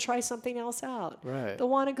want to go try something else out. Right. They'll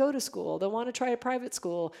want to go to school. They'll want to try a private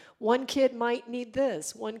school. One kid might need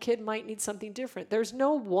this. One kid might need something different. There's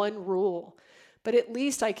no one rule. But at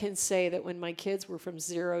least I can say that when my kids were from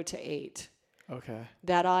 0 to 8, okay,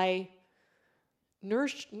 that I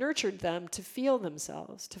nurtured them to feel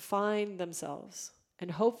themselves, to find themselves.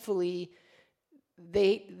 And hopefully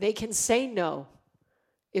they can say no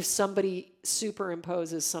if somebody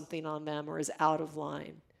superimposes something on them or is out of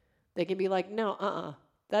line. They can be like, no,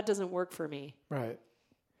 that doesn't work for me. right.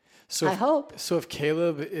 So I hope. So if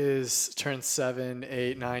Caleb turns 7,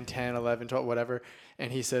 8, 9, 10, 11, 12, whatever, and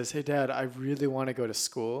he says, hey, Dad, I really want to go to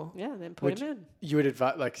school. Yeah, then put him in. You would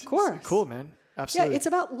advise, like, Of course. Cool, man. Absolutely. Yeah, it's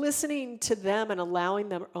about listening to them and allowing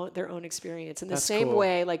them their own experience. In the That's same cool.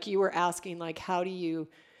 way, like you were asking, like, how do you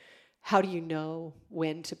know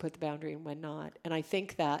when to put the boundary and when not? And I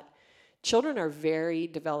think that children are very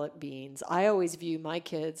developed beings. I always view my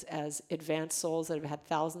kids as advanced souls that have had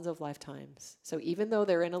thousands of lifetimes. So even though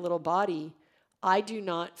they're in a little body, I do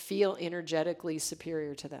not feel energetically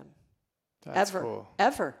superior to them. That's cool.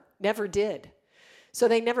 Ever. Never did. So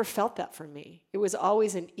they never felt that from me. It was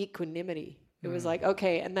always an equanimity. It was like,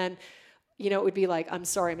 okay, and then, it would be like, I'm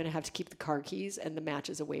sorry, I'm going to have to keep the car keys and the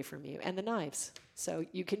matches away from you and the knives. So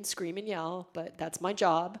you can scream and yell, but that's my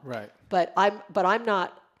job. Right. But I'm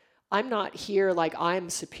not here like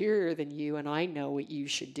I'm superior than you and I know what you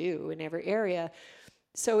should do in every area.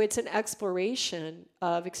 So it's an exploration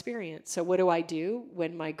of experience. So what do I do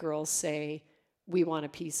when my girls say, we want a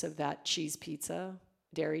piece of that cheese pizza,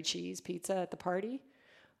 dairy cheese pizza at the party?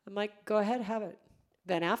 I'm like, go ahead, have it.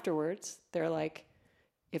 Then afterwards,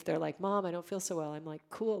 if they're like, Mom, I don't feel so well, I'm like,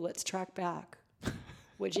 cool, let's track back.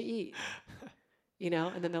 What'd you eat?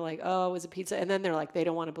 And then they're like, oh, it was a pizza. And then they're like, they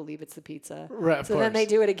don't want to believe it's the pizza. Right, so then they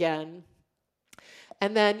do it again.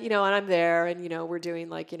 And then, and I'm there and, we're doing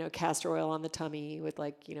like, castor oil on the tummy with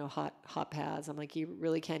like, hot pads. I'm like, you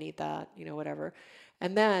really can't eat that, whatever.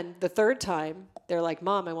 And then the third time, they're like,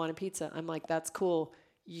 Mom, I want a pizza. I'm like, that's cool.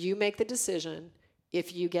 You make the decision.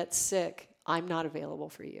 If you get sick, I'm not available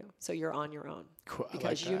for you. So you're on your own. Cool. I like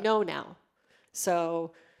Because you that. know now.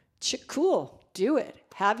 So cool. Do it.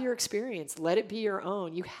 Have your experience. Let it be your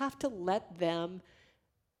own. You have to let them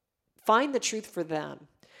find the truth for them.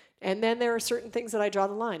 And then there are certain things that I draw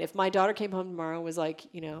the line. If my daughter came home tomorrow and was like,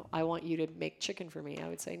 I want you to make chicken for me, I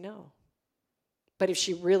would say no. But if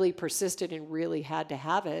she really persisted and really had to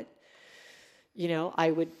have it,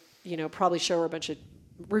 I would, probably show her a bunch of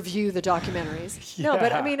review the documentaries. No,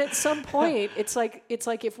 but I mean, at some point, it's like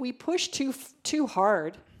if we push too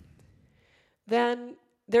hard, then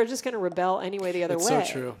they're just going to rebel anyway the other way. It's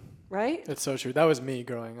so true. Right? It's so true. That was me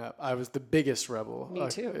growing up. I was the biggest rebel. Me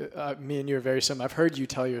too. Me and you are very similar. I've heard you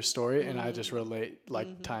tell your story, and I just relate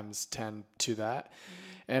times 10 to that.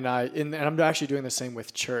 And I'm actually doing the same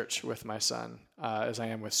with church with my son as I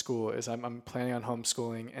am with school. Is I'm planning on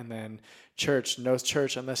homeschooling, and then church, no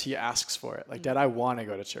church unless he asks for it. Like, Dad, I want to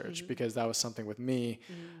go to church, because that was something with me.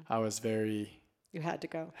 I was very. You had to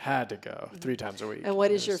go. 3 times a week. And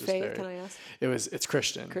what is your faith? Can I ask? It's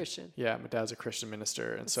Christian. Christian. Yeah, my dad's a Christian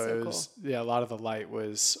minister, and That's so so it was. cool. Yeah, a lot of the light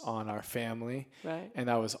was on our family, Right. and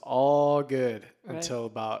that was all good Right. until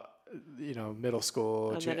about middle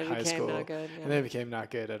school, And then it high became school, not good, yeah. and then it became not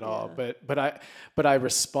good at all. Yeah. But I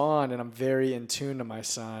respond, and I'm very in tune to my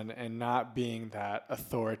son, and not being that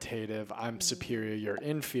authoritative. I'm superior, you're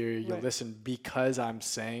inferior. You Right. listen because I'm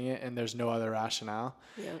saying it, and there's no other rationale.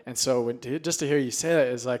 Yeah. And so just to hear you say that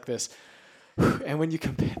is like this. And when you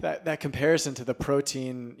compare that comparison to the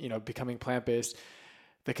protein, becoming plant-based,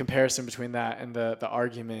 the comparison between that and the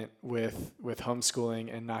argument with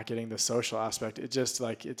homeschooling and not getting the social aspect, it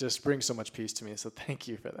just brings so much peace to me. So thank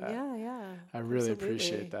you for that. Yeah. I really Absolutely.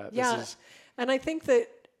 appreciate that. Yeah. And I think that,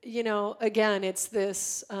 again, it's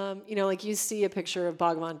this, like you see a picture of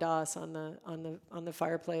Bhagavan Das on the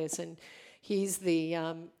fireplace, and he's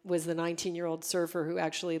was the 19-year-old surfer who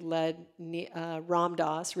actually led Ram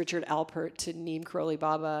Dass, Richard Alpert, to Neem Karoli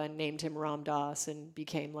Baba and named him Ram Das, and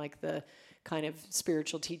became like the kind of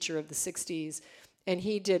spiritual teacher of the 60s. And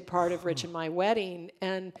he did part of Rich and My Wedding.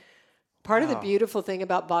 And part of the beautiful thing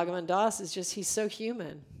about Bhagavan Das is just he's so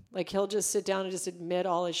human. Like, he'll just sit down and just admit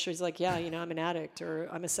all his shit. He's like, yeah, I'm an addict, or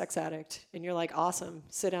I'm a sex addict. And you're like, awesome.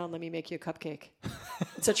 Sit down. Let me make you a cupcake.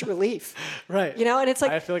 It's such a relief. Right. And it's like,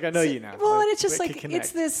 I feel like I know you now. Well, Like, and it's just we like, can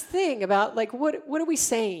it's connect. this thing about like, what are we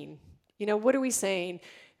saying? What are we saying?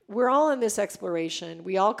 We're all in this exploration.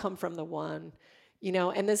 We all come from the one.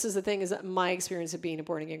 And this is the thing, is that my experience of being a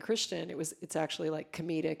born again Christian, it's actually like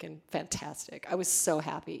comedic and fantastic. I was so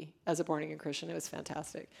happy as a born again Christian. It was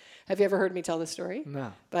fantastic. Have you ever heard me tell this story?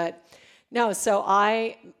 No. But no, so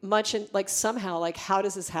somehow, how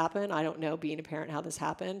does this happen? I don't know, being a parent, how this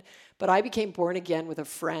happened. But I became born again with a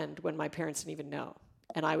friend when my parents didn't even know.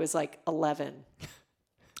 And I was like 11.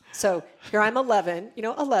 So here I'm 11,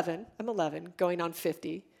 I'm 11, going on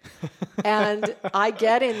 50. And I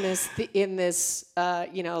get in this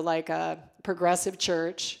progressive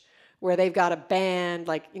church where they've got a band,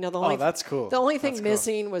 that's cool. The only thing That's cool.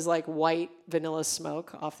 missing was like white vanilla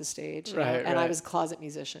smoke off the stage. you know, Right, and I right. was a closet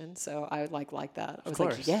musician, so I would like that. I was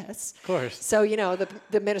course. like, yes. Of course. So,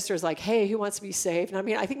 the minister's like, hey, who wants to be saved? And I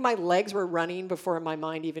mean, I think my legs were running before my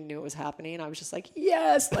mind even knew it was happening. I was just like,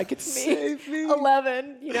 yes, like it's me, Save me.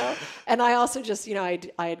 11, And I also just, I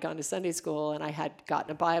had gone to Sunday school, and I had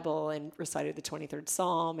gotten a Bible and recited the 23rd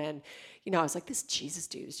Psalm. And, I was like, this Jesus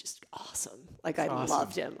dude is just awesome. Like, I awesome.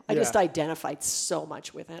 loved him. I just identified so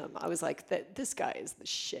much with him. I was like, this guy is the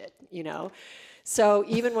shit, So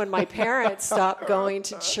even when my parents stopped going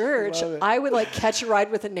to church, I would like catch a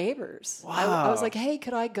ride with the neighbors. I was like, hey,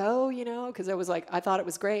 could I go? Because I was like, I thought it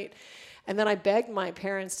was great. And then I begged my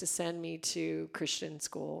parents to send me to Christian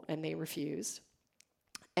school, and they refused.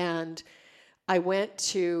 And I went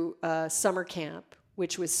to summer camp,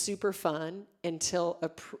 which was super fun, until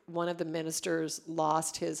one of the ministers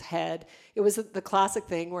lost his head. It was the classic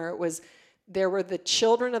thing where there were the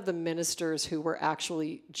children of the ministers who were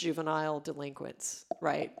actually juvenile delinquents,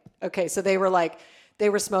 right? Okay, so they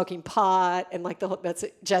were smoking pot, and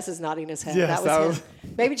Jess is nodding his head. Yes, that was him.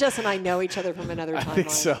 Maybe Jess and I know each other from another timeline. I think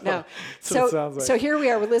so. No. That's what it sounds like. So here we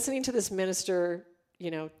are. We're listening to this minister,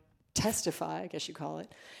 testify, I guess you call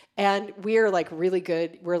it. And we're like really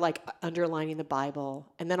good. We're like underlining the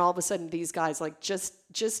Bible. And then all of a sudden these guys, like just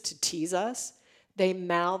to tease us, they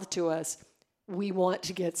mouth to us, we want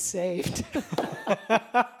to get saved.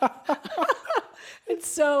 And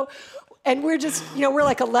so And we're just, we're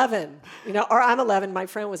like 11, or I'm 11. My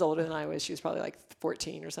friend was older than I was. She was probably like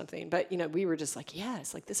 14 or something. But, we were just like,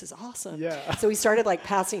 yes, like this is awesome. Yeah. So we started like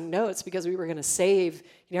passing notes because we were going to save,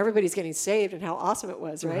 everybody's getting saved and how awesome it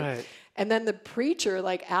was, right? And then the preacher,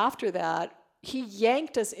 like after that, he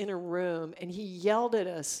yanked us in a room and he yelled at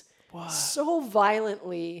us so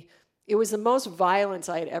violently. It was the most violence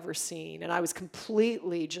I had ever seen. And I was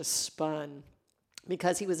completely just spun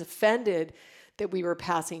because he was offended that we were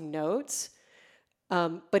passing notes.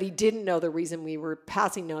 But he didn't know the reason we were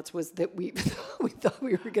passing notes was that we thought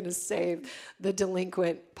we were going to save the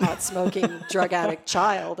delinquent, pot-smoking, drug addict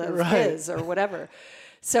child of his or whatever.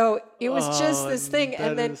 So it was just this thing.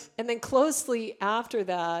 And then closely after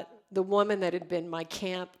that, the woman that had been my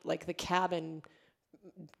camp, like the cabin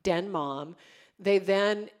den mom, they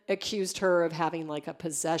then accused her of having like a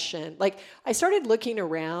possession. Like I started looking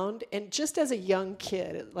around, and just as a young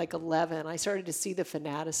kid, at like 11, I started to see the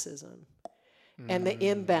fanaticism and the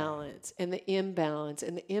imbalance and the imbalance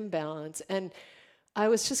and the imbalance. And I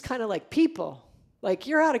was just kind of like, people, like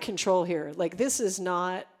you're out of control here. Like this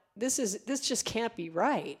just can't be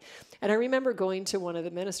right. And I remember going to one of the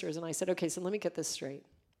ministers and I said, okay, so let me get this straight.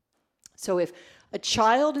 So if a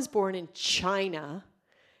child is born in China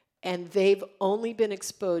and they've only been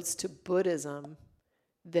exposed to Buddhism,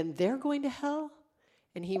 then they're going to hell?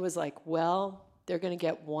 And he was like, well, they're going to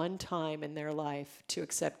get one time in their life to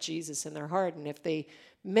accept Jesus in their heart. And if they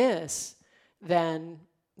miss, then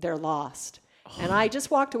they're lost. And I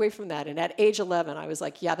just walked away from that. And at age 11, I was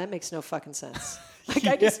like, yeah, that makes no fucking sense. Like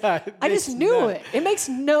I just knew it. It makes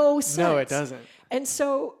no sense. No, it doesn't. And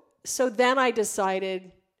so then I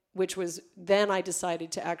decided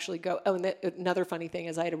to actually go. Oh, and another funny thing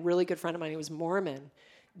is I had a really good friend of mine who was Mormon,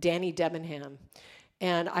 Danny Debenham.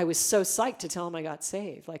 And I was so psyched to tell him I got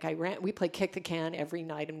saved. Like we played kick the can every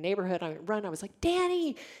night in the neighborhood. I would run. I was like,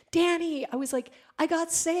 Danny. I was like, I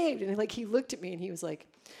got saved. And like he looked at me and he was like,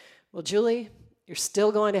 well, Julie, you're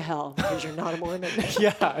still going to hell because you're not a Mormon.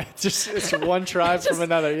 Yeah, it's one tribe from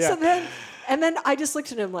another. Yeah. So then I just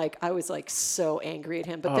looked at him like I was like so angry at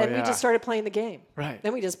him. But then we just started playing the game. Right.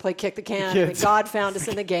 Then we just played kick the can. And God found us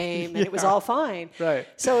in the game, and it was all fine. Right.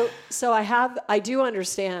 So I do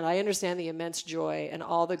understand. I understand the immense joy and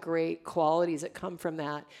all the great qualities that come from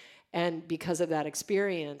that, and because of that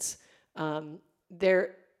experience,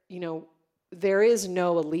 there is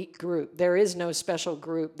no elite group. There is no special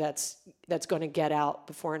group that's going to get out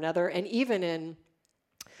before another. And even in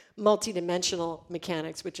multidimensional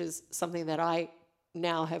mechanics, which is something that I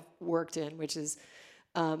now have worked in, which is,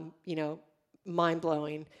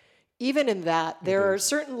 mind-blowing. Even in that, there are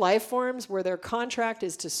certain life forms where their contract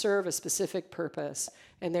is to serve a specific purpose,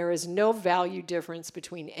 and there is no value difference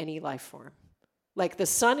between any life form. Like the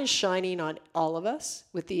sun is shining on all of us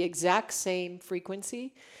with the exact same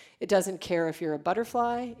frequency. It doesn't care if you're a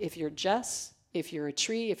butterfly, if you're Jess, if you're a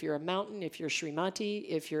tree, if you're a mountain, if you're Srimati,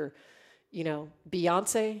 if you're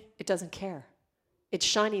Beyonce, it doesn't care. It's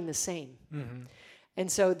shining the same. Mm-hmm. And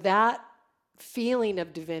so that feeling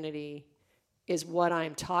of divinity is what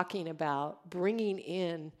I'm talking about, bringing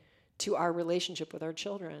in to our relationship with our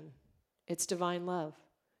children. It's divine love.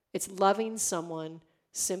 It's loving someone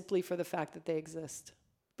simply for the fact that they exist,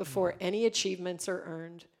 before any achievements are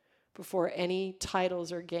earned, before any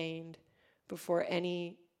titles are gained, before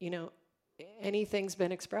anything's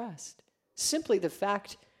been expressed. Simply the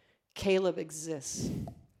fact Caleb exists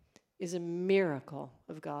is a miracle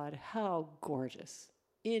of God. How gorgeous.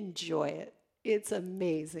 Enjoy it. It's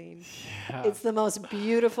amazing. Yeah. It's the most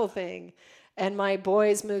beautiful thing. And my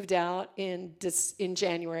boys moved out in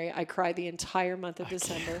January. I cried the entire month of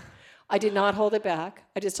December. I did not hold it back.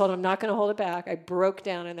 I just told them I'm not going to hold it back. I broke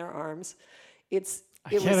down in their arms. I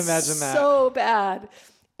can't imagine that. So bad.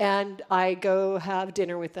 And I go have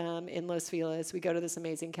dinner with them in Los Feliz. We go to this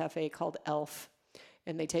amazing cafe called Elf.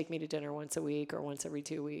 And they take me to dinner once a week or once every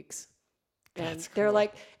 2 weeks. And they're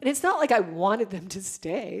like, and it's not like I wanted them to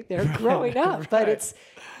stay. They're growing up, but it's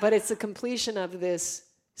the completion of this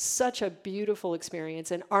such a beautiful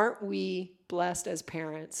experience. And aren't we blessed as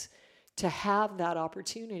parents to have that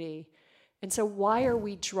opportunity? And so why are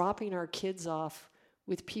we dropping our kids off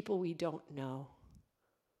with people we don't know?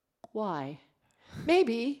 Why?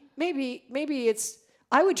 Maybe it's,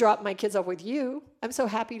 I would drop my kids off with you. I'm so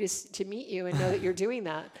happy to meet you and know that you're doing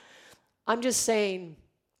that. I'm just saying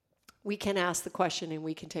we can ask the question and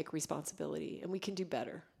we can take responsibility and we can do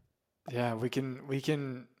better. Yeah, we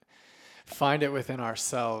can find it within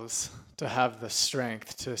ourselves to have the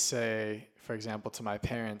strength to say, for example, to my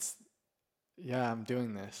parents, yeah, I'm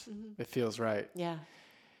doing this. Mm-hmm. It feels right. Yeah.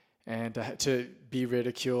 and to be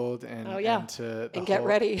ridiculed and, Oh, yeah. and to And get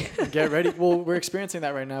ready. and get ready. Well, we're experiencing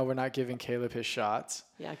that right now. We're not giving Caleb his shots.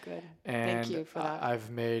 Yeah, good. And Thank you for that. I've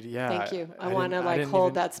made, Thank you. I didn't- want to I didn't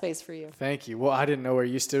hold even- that space for you. Thank you. Well, I didn't know where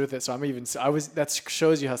you stood with it, so that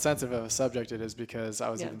shows you how sensitive of a subject it is, because I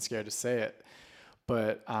was Yeah. even scared to say it.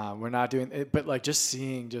 But we're not doing it. But like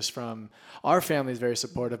just from our family is very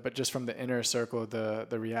supportive, but just from the inner circle,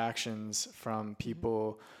 the reactions from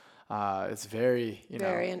people, it's very,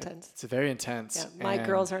 Very intense. It's very intense. Yeah, my And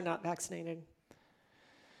girls are not vaccinated.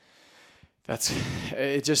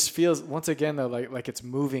 it just feels, once again though, like it's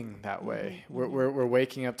moving that way. Mm-hmm. We're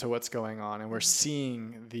waking up to what's going on, and we're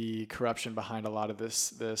seeing the corruption behind a lot of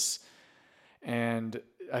this. And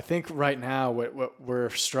I think right now what we're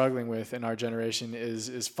struggling with in our generation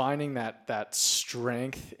is finding that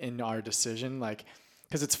strength in our decision. Like,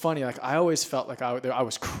 because it's funny, like I always felt like I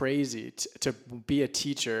was crazy to be a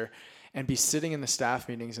teacher and be sitting in the staff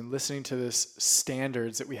meetings and listening to this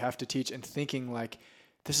standards that we have to teach and thinking like,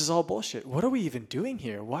 this is all bullshit. What are we even doing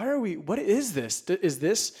here? What is this? Is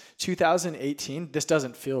this 2018? This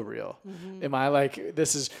doesn't feel real. Am I like,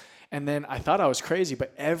 this is... And then I thought I was crazy,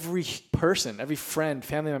 but every person, every friend,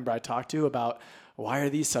 family member I talked to about, why are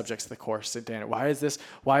these subjects the course, Dana? Why is this?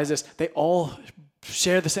 They all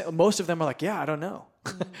share the same. Most of them are like, yeah, I don't know.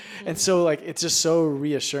 And so like, it's just so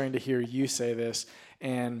reassuring to hear you say this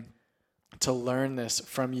and to learn this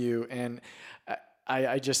from you. And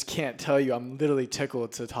I just can't tell you, I'm literally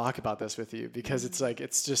tickled to talk about this with you, because it's like,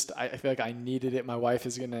 it's just, I feel like I needed it. My wife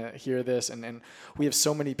is going to hear this. And we have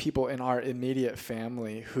so many people in our immediate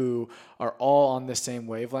family who are all on the same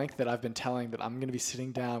wavelength, that I've been telling that I'm going to be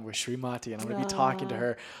sitting down with Srimati and I'm going to be talking to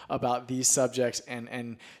her about these subjects.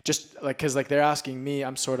 And just like, cause like they're asking me,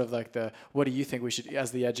 I'm sort of like what do you think we should,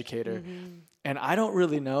 as the educator? And I don't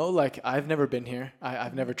really know, like I've never been here.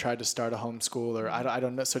 I've never tried to start a homeschool, or I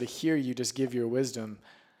don't know. So to hear you just give your wisdom,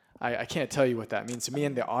 I can't tell you what that means to me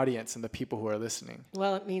and the audience and the people who are listening.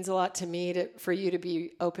 Well, it means a lot to me for you to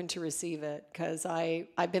be open to receive it, because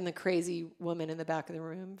I've been the crazy woman in the back of the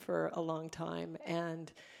room for a long time.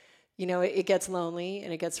 And, it gets lonely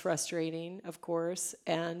and it gets frustrating, of course.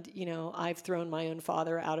 And, I've thrown my own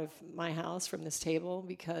father out of my house from this table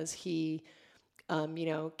because he...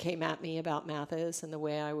 came at me about Mathis and the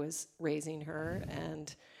way I was raising her.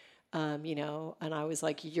 And, and I was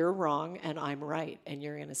like, you're wrong and I'm right, and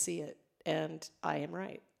you're going to see it. And I am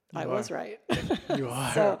right. I was right. You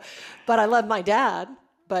are. So, but I love my dad,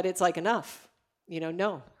 but it's like enough,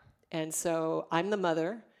 no. And so I'm the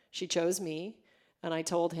mother. She chose me. And I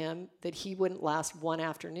told him that he wouldn't last one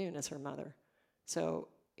afternoon as her mother. So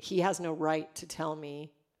he has no right to tell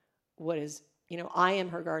me what is, I am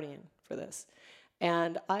her guardian for this.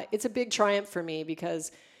 And it's a big triumph for me,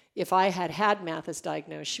 because if I had Mathis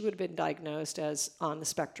diagnosed, she would have been diagnosed as on the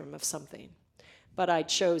spectrum of something. But I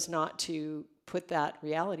chose not to put that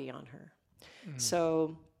reality on her.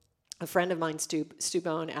 So a friend of mine, Stu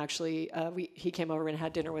Bone, actually, he came over and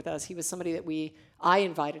had dinner with us. He was somebody that I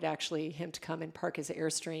invited, actually, him to come and park his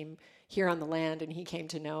Airstream here on the land, and he came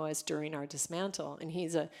to know us during our dismantle. And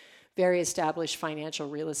he's a very established financial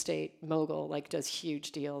real estate mogul, like does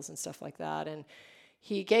huge deals and stuff like that. And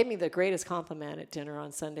he gave me the greatest compliment at dinner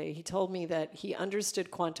on Sunday. He told me that he understood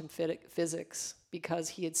quantum physics because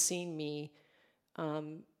he had seen me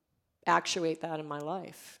actuate that in my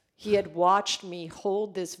life. He had watched me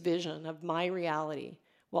hold this vision of my reality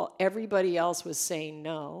while everybody else was saying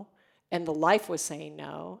no, and the life was saying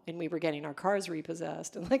no, and we were getting our cars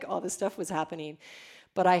repossessed, and like all this stuff was happening.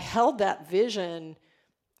 But I held that vision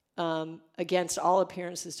against all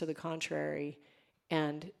appearances to the contrary,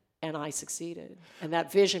 and I succeeded. And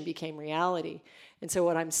that vision became reality. And so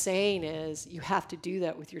what I'm saying is, you have to do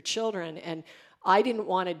that with your children. And I didn't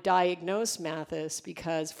want to diagnose Mathis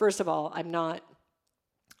because, first of all, I'm a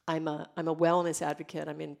wellness advocate.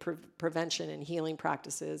 I'm in prevention and healing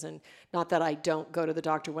practices. And not that I don't go to the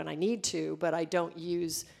doctor when I need to, but I don't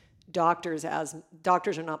use doctors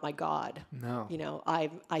are not my God. No.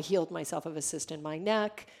 I healed myself of a cyst in my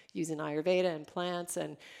neck using Ayurveda and plants,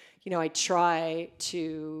 and I try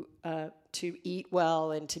to eat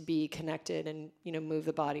well and to be connected and move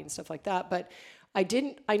the body and stuff like that. But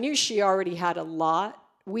I knew she already had a lot.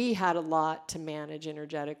 We had a lot to manage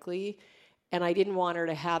energetically, and I didn't want her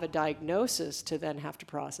to have a diagnosis to then have to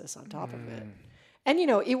process on top of it. And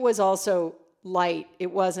it was also light.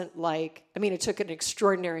 It wasn't like, it took an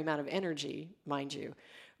extraordinary amount of energy, mind you,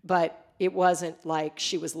 but it wasn't like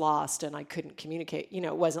she was lost and I couldn't communicate.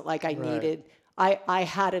 It wasn't like I needed, I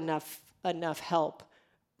had enough help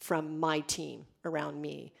from my team around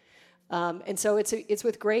me. And so it's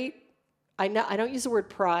with great, I don't use the word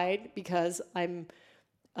pride because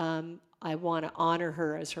I want to honor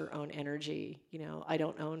her as her own energy. You know, I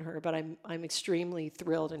don't own her, but I'm extremely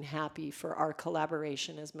thrilled and happy for our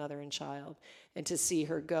collaboration as mother and child, and to see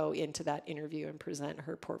her go into that interview and present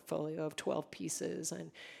her portfolio of 12 pieces.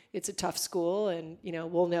 And it's a tough school, and you know,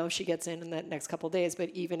 we'll know if she gets in that next couple of days. But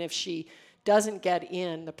even if she doesn't get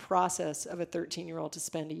in, the process of a 13-year-old to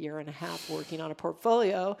spend a year and a half working on a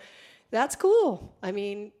portfolio, that's cool. I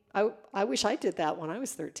mean, I wish I did that when I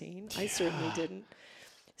was 13. I certainly didn't.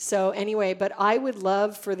 So anyway, but I would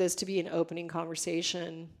love for this to be an opening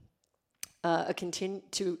conversation, a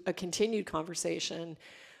continued conversation.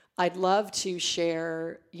 I'd love to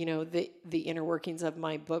share, you know, the inner workings of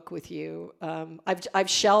my book with you. I've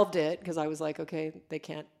shelved it because I was like, okay, they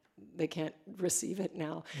can't receive it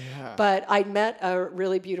now. Yeah. But I met a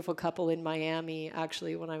really beautiful couple in Miami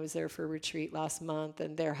actually when I was there for a retreat last month,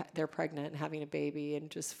 and they're pregnant and having a baby and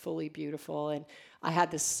just fully beautiful. And I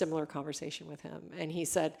had this similar conversation with him, and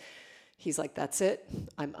he's like, that's it,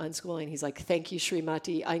 I'm unschooling. He's like, thank you,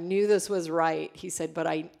 Srimati. I knew this was right. He said,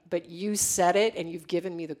 but you said it, and you've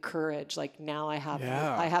given me the courage. Like now I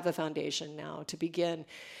have a foundation now to begin.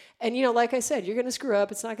 And, you know, like I said, you're going to screw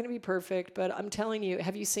up. It's not going to be perfect. But I'm telling you,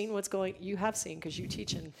 have you seen what's going? You have seen, because you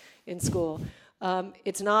teach in school.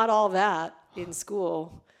 It's not all that in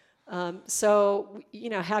school. So,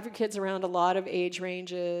 you know, have your kids around a lot of age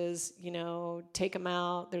ranges. You know, take them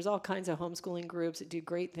out. There's all kinds of homeschooling groups that do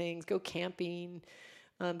great things. Go camping.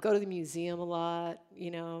 Go to the museum a lot.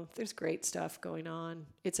 You know, there's great stuff going on.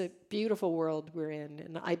 It's a beautiful world we're in.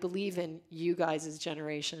 And I believe in you guys'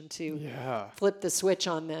 generation to flip the switch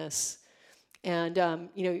on this. And,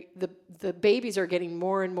 you know, the babies are getting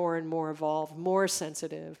more and more and more evolved, more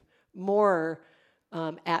sensitive, more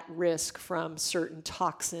at risk from certain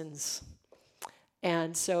toxins.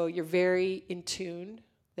 And so you're very in tune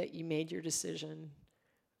that you made your decision.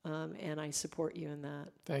 And I support you in that.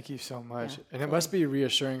 Thank you so much. Yeah, and it must be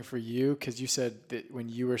reassuring for you, because you said that when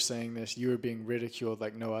you were saying this, you were being ridiculed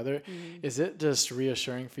like no other. Mm-hmm. Is it just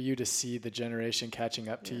reassuring for you to see the generation catching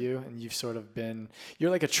up to you, and you've sort of you're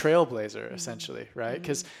like a trailblazer, essentially, right?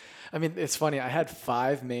 Because, I mean, it's funny. I had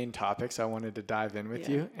 5 main topics I wanted to dive in with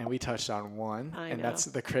you, and we touched on one, and that's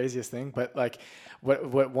the craziest thing. But like,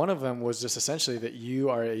 what one of them was just essentially that you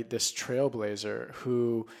are this trailblazer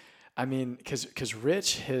who, I mean, because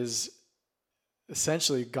Rich has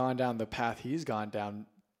essentially gone down the path he's gone down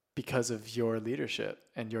because of your leadership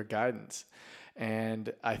and your guidance.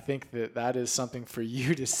 And I think that is something for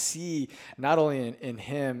you to see, not only in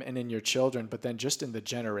him and in your children, but then just in the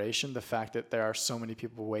generation, the fact that there are so many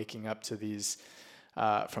people waking up to these,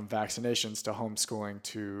 from vaccinations to homeschooling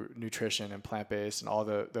to nutrition and plant-based and all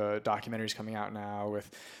the documentaries coming out now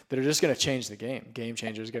that are just going to change the game. Game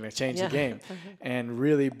Changers going to change the game and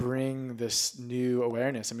really bring this new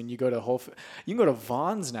awareness. I mean, you can go to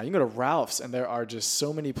Vons now, you can go to Ralph's, and there are just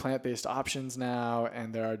so many plant-based options now,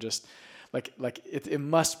 and there are just it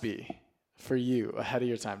must be for you ahead of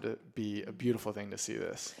your time to be a beautiful thing to see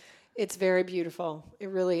this. It's very beautiful. It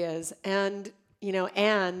really is. And you know,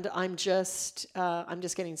 and I'm just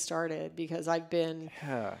getting started, because I've been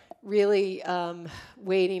really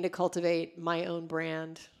waiting to cultivate my own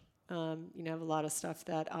brand. You know, I have a lot of stuff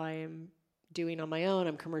that I am doing on my own.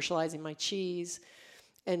 I'm commercializing my cheese.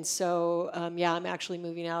 And so, I'm actually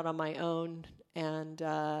moving out on my own, and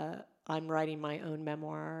I'm writing my own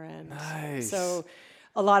memoir. And nice. So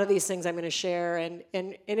a lot of these things I'm going to share, and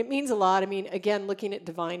it means a lot. I mean, again, looking at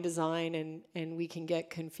divine design, and we can get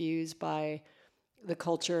confused by the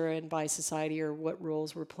culture and by society or what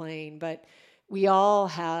roles we're playing, but we all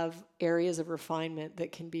have areas of refinement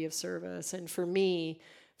that can be of service. And for me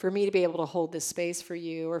to be able to hold this space for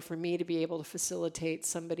you, or for me to be able to facilitate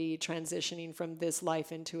somebody transitioning from this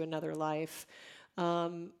life into another life,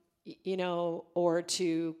 you know, or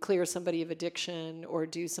to clear somebody of addiction, or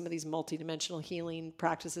do some of these multidimensional healing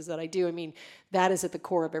practices that I do. I mean, that is at the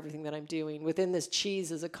core of everything that I'm doing. Within this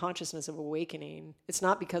cheese is a consciousness of awakening. It's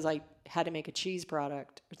not because I had to make a cheese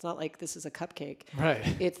product. It's not like this is a cupcake.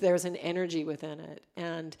 Right. There's an energy within it.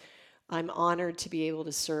 And I'm honored to be able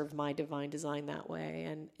to serve my divine design that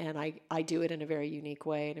way. And I do it in a very unique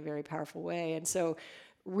way, in a very powerful way. And so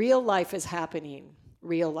real life is happening.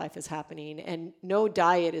 Real life is happening, and no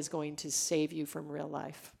diet is going to save you from real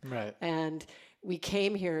life. Right. And we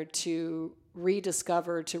came here to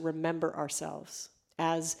rediscover, to remember ourselves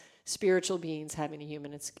as spiritual beings having a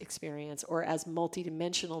human experience, or as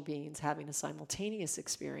multidimensional beings having a simultaneous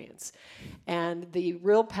experience. And the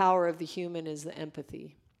real power of the human is the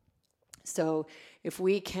empathy. So if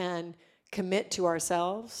we can commit to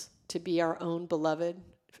ourselves to be our own beloved,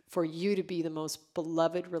 for you to be the most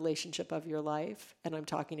beloved relationship of your life, and I'm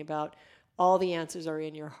talking about all the answers are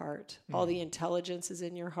in your heart. All the intelligence is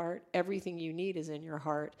in your heart. Everything you need is in your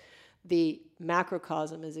heart. The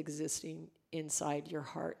macrocosm is existing inside your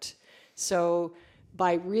heart. So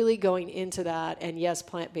by really going into that, and yes,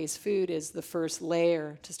 plant-based food is the first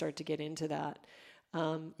layer to start to get into that.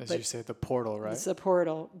 As you say, the portal, right? It's a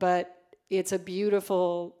portal, but it's a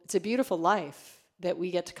beautiful life that we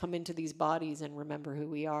get to come into these bodies and remember who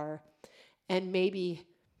we are, and maybe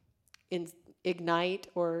ignite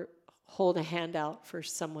or hold a hand out for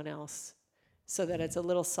someone else so that it's a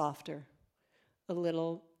little softer, a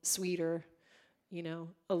little sweeter,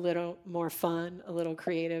 a little more fun, a little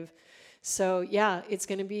creative. So yeah, it's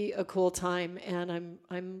going to be a cool time, and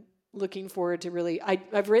I'm looking forward to really.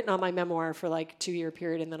 I've written on my memoir for like 2-year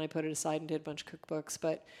period, and then I put it aside and did a bunch of cookbooks.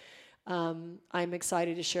 But I'm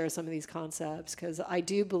excited to share some of these concepts because I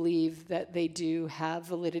do believe that they do have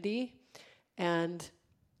validity, and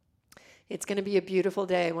it's going to be a beautiful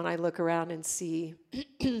day when I look around and see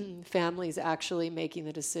families actually making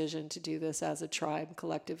the decision to do this as a tribe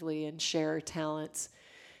collectively and share talents.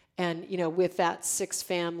 And, with that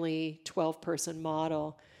 6-family, 12-person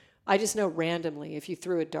model, I just know randomly if you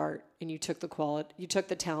threw a dart and you took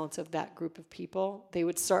the talents of that group of people, they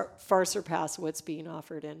would far surpass what's being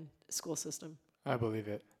offered in the school system. I believe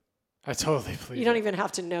it. I totally believe it. You don't even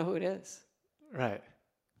have to know who it is. Right.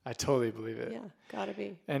 I totally believe it. Yeah, gotta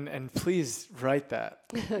be. And please write that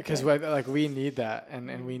because we need that,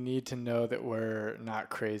 and we need to know that we're not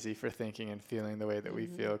crazy for thinking and feeling the way that we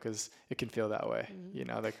feel, because it can feel that way.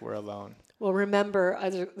 Like we're alone. Well, remember,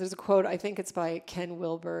 there's a quote, I think it's by Ken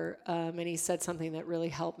Wilber, and he said something that really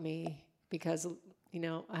helped me because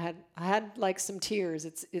I had like some tears.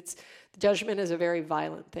 It's judgment is a very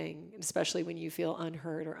violent thing, especially when you feel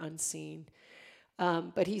unheard or unseen.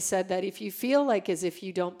 But he said that if you feel like as if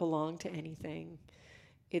you don't belong to anything,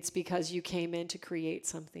 it's because you came in to create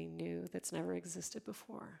something new that's never existed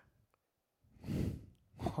before.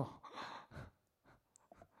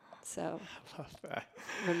 So I love that.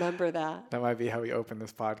 Remember that. That might be how we open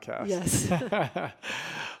this podcast. Yes.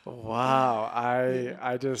 Wow.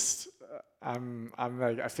 I'm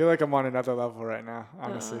like, I feel like I'm on another level right now.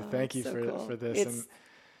 Honestly, thank you for this. And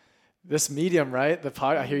this medium, right?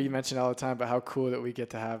 I hear you mention all the time, but how cool that we get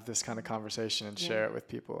to have this kind of conversation and share it with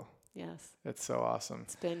people. Yes. It's so awesome.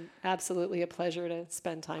 It's been absolutely a pleasure to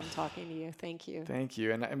spend time talking to you. Thank you. Thank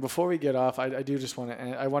you. And before we get off, I do just want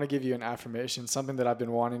to give you an affirmation, something that I've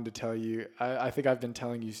been wanting to tell you. I think I've been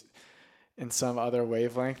telling you in some other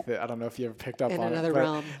wavelength that I don't know if you ever picked up on it. In another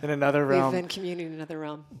realm. In another realm. We've been communing in another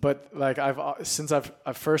realm. But like since I've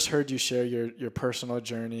first heard you share your personal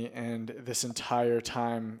journey, and this entire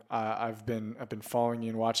time I've been following you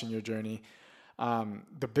and watching your journey,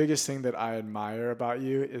 the biggest thing that I admire about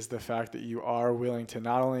you is the fact that you are willing to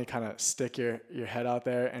not only kind of stick your head out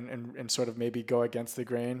there and sort of maybe go against the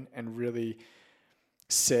grain and really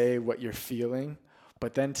say what you're feeling,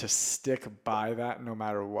 but then to stick by that no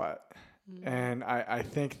matter what. And I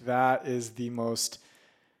think that is the most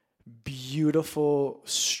beautiful,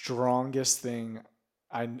 strongest thing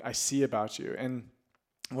I see about you. And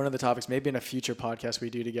one of the topics, maybe in a future podcast we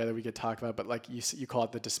do together, we could talk about, but like you call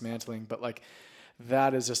it the dismantling, but like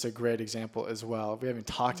that is just a great example as well. We haven't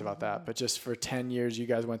talked about that, but just for 10 years, you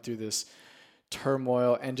guys went through this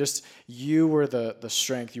turmoil, and just you were the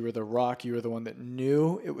strength, you were the rock, you were the one that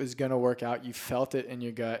knew it was going to work out. You felt it in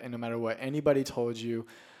your gut, and no matter what anybody told you,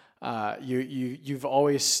 you've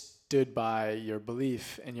always stood by your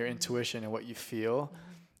belief and your intuition and what you feel.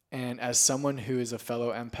 And as someone who is a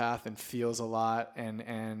fellow empath and feels a lot,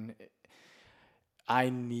 and I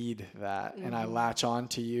need that, and I latch on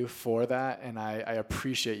to you for that, and I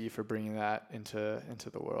appreciate you for bringing that into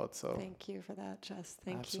the world. So thank you for that, Jess.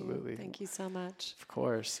 Absolutely. Thank you so much. Of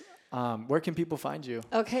course. Where can people find you?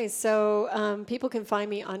 Okay, so people can find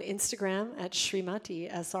me on Instagram at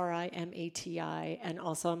Srimati, Srimati, and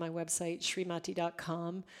also on my website,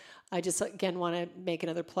 srimati.com. I just, again, want to make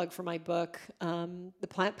another plug for my book. The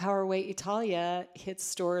Plant Power Way Italia hits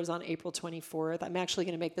stores on April 24th. I'm actually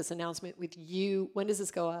going to make this announcement with you. When does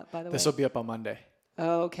this go up, by the way? This will be up on Monday.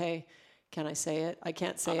 Oh, okay. Can I say it? I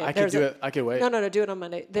can't say it. I could do it. I could wait. No, do it on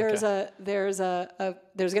Monday. There's going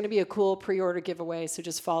to be a cool pre-order giveaway, so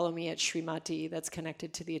just follow me at Srimati. That's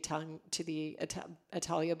connected to the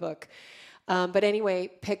Italia book. But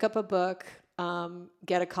anyway, pick up a book.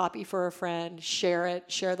 Get a copy for a friend, share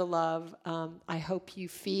it, share the love. I hope you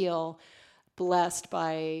feel blessed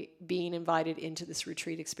by being invited into this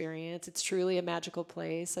retreat experience. It's truly a magical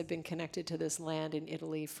place. I've been connected to this land in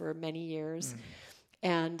Italy for many years.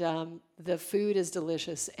 And the food is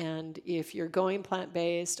delicious. And if you're going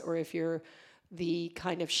plant-based, or if you're the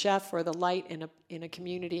kind of chef or the light in a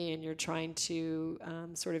community, and you're trying to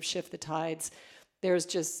sort of shift the tides, there's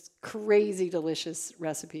just crazy delicious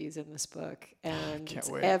recipes in this book, and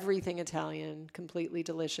it's everything Italian, completely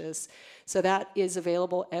delicious. So that is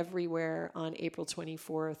available everywhere on April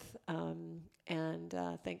 24th. And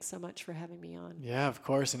thanks so much for having me on. Yeah, of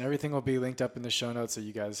course. And everything will be linked up in the show notes, so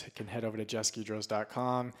you guys can head over to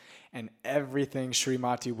jessgedros.com, and everything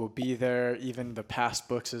Srimati will be there, even the past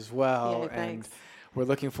books as well. Yay, thanks. And we're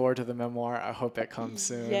looking forward to the memoir. I hope that comes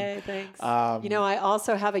soon. Yay, thanks. I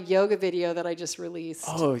also have a yoga video that I just released.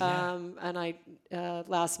 Oh, yeah.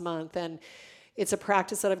 Last month. And it's a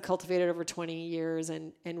practice that I've cultivated over 20 years.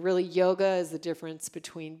 And really, yoga is the difference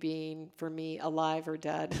between being, for me, alive or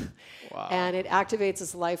dead. Wow. And it activates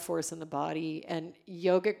this life force in the body. And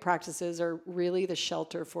yogic practices are really the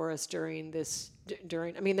shelter for us during,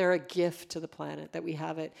 they're a gift to the planet that we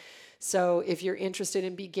have it. So if you're interested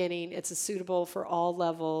in beginning, it's suitable for all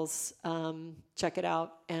levels. Check it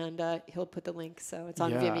out, and he'll put the link. So it's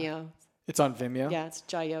on Vimeo. It's on Vimeo? Yeah, it's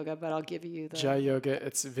Jai Yoga, but I'll give you the... Jai Yoga,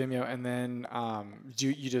 it's Vimeo, and then I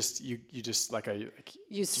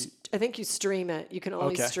think you stream it. You can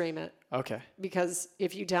only stream it. Okay. Because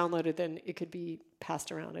if you download it, then it could be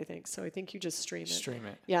passed around, I think. So I think you just stream it. Stream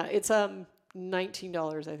it. Yeah, it's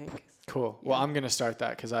 $19, I think. Cool. Yeah. Well, I'm going to start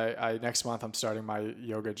that because I next month I'm starting my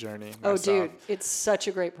yoga journey myself. Oh, dude, it's such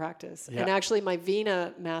a great practice. Yeah. And actually, my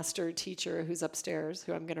Veena master teacher, who's upstairs,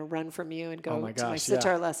 who I'm going to run from you and go to my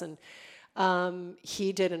sitar lesson,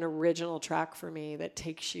 he did an original track for me that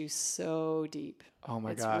takes you so deep. Oh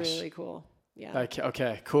my gosh. It's really cool. Yeah.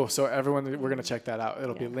 Okay, cool. So everyone, we're going to check that out.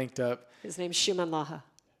 It'll be linked up. His name's Shuman Laha.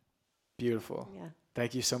 Beautiful. Yeah.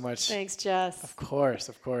 Thank you so much. Thanks, Jess. Of course.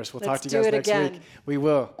 We'll Let's talk to you guys next again. week. We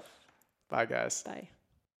will. Bye, guys. Bye.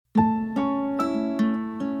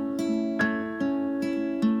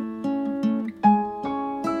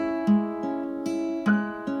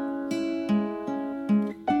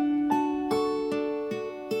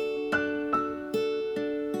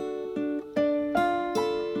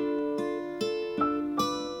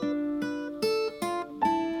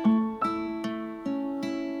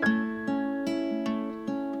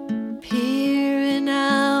 Peering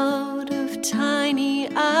out of tiny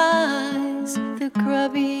eyes, the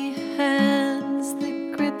grubby hands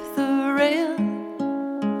that grip the rail,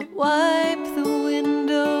 wipe the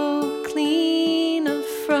window clean of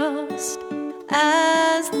frost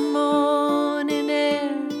as the morning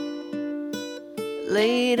air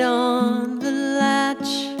laid on the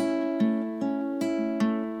latch.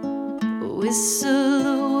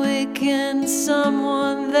 Whistle awaken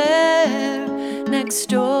someone there next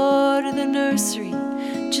door to the nursery,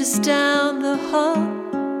 just down the hall.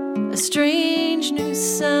 A strange new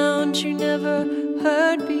sound you never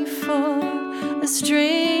heard before. A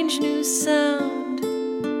strange new sound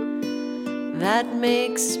that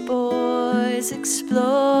makes boys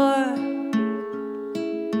explore.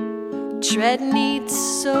 Tread neat,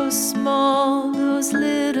 so small, those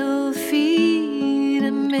little feet.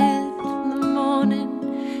 Amid the morning,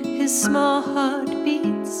 his small heart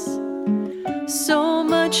beats. So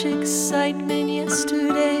much excitement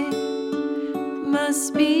yesterday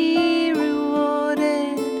must be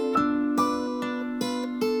rewarded,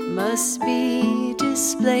 must be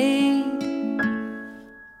displayed.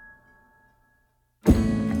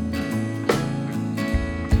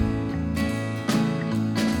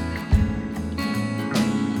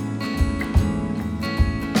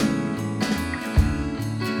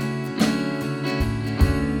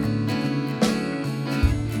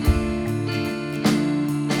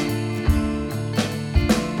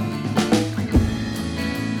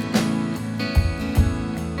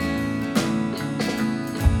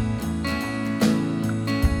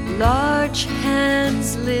 Large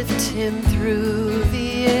hands lift him through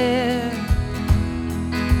the air.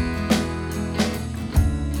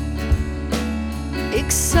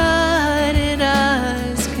 Excited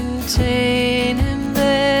eyes contain him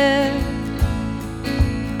there.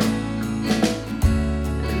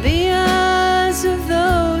 The eyes of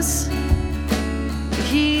those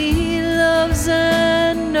he loves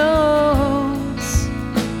and knows.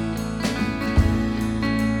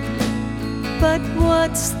 But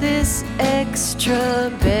what's this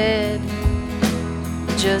extra bed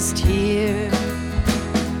just here?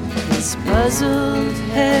 His puzzled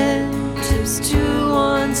head tips to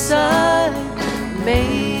one side.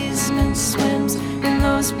 Amazement swims in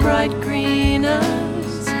those bright green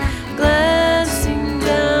eyes, glancing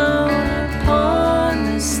down upon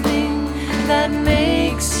this thing that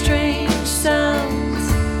makes strange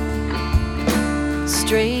sounds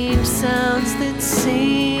that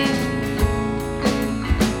sing.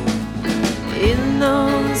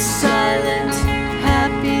 those silent,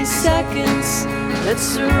 happy seconds that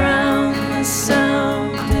surround the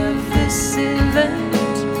sound of this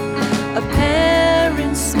event. A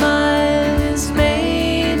parent's smile is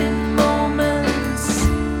made in moments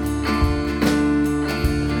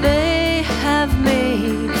they have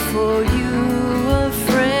made for you a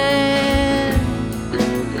friend.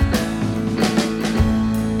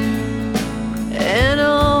 And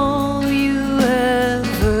all you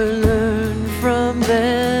ever learn from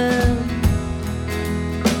them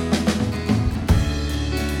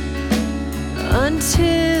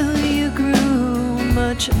until you grew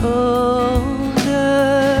much older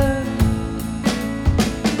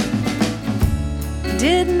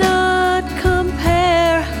did not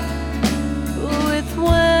compare with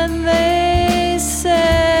when they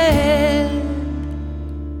said,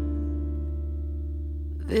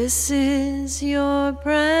 this is your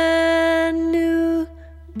brand new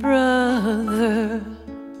brother.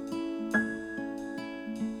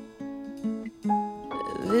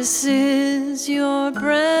 This is your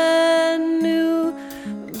brand new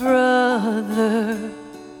brother.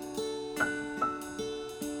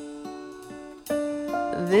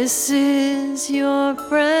 This is your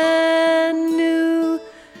brand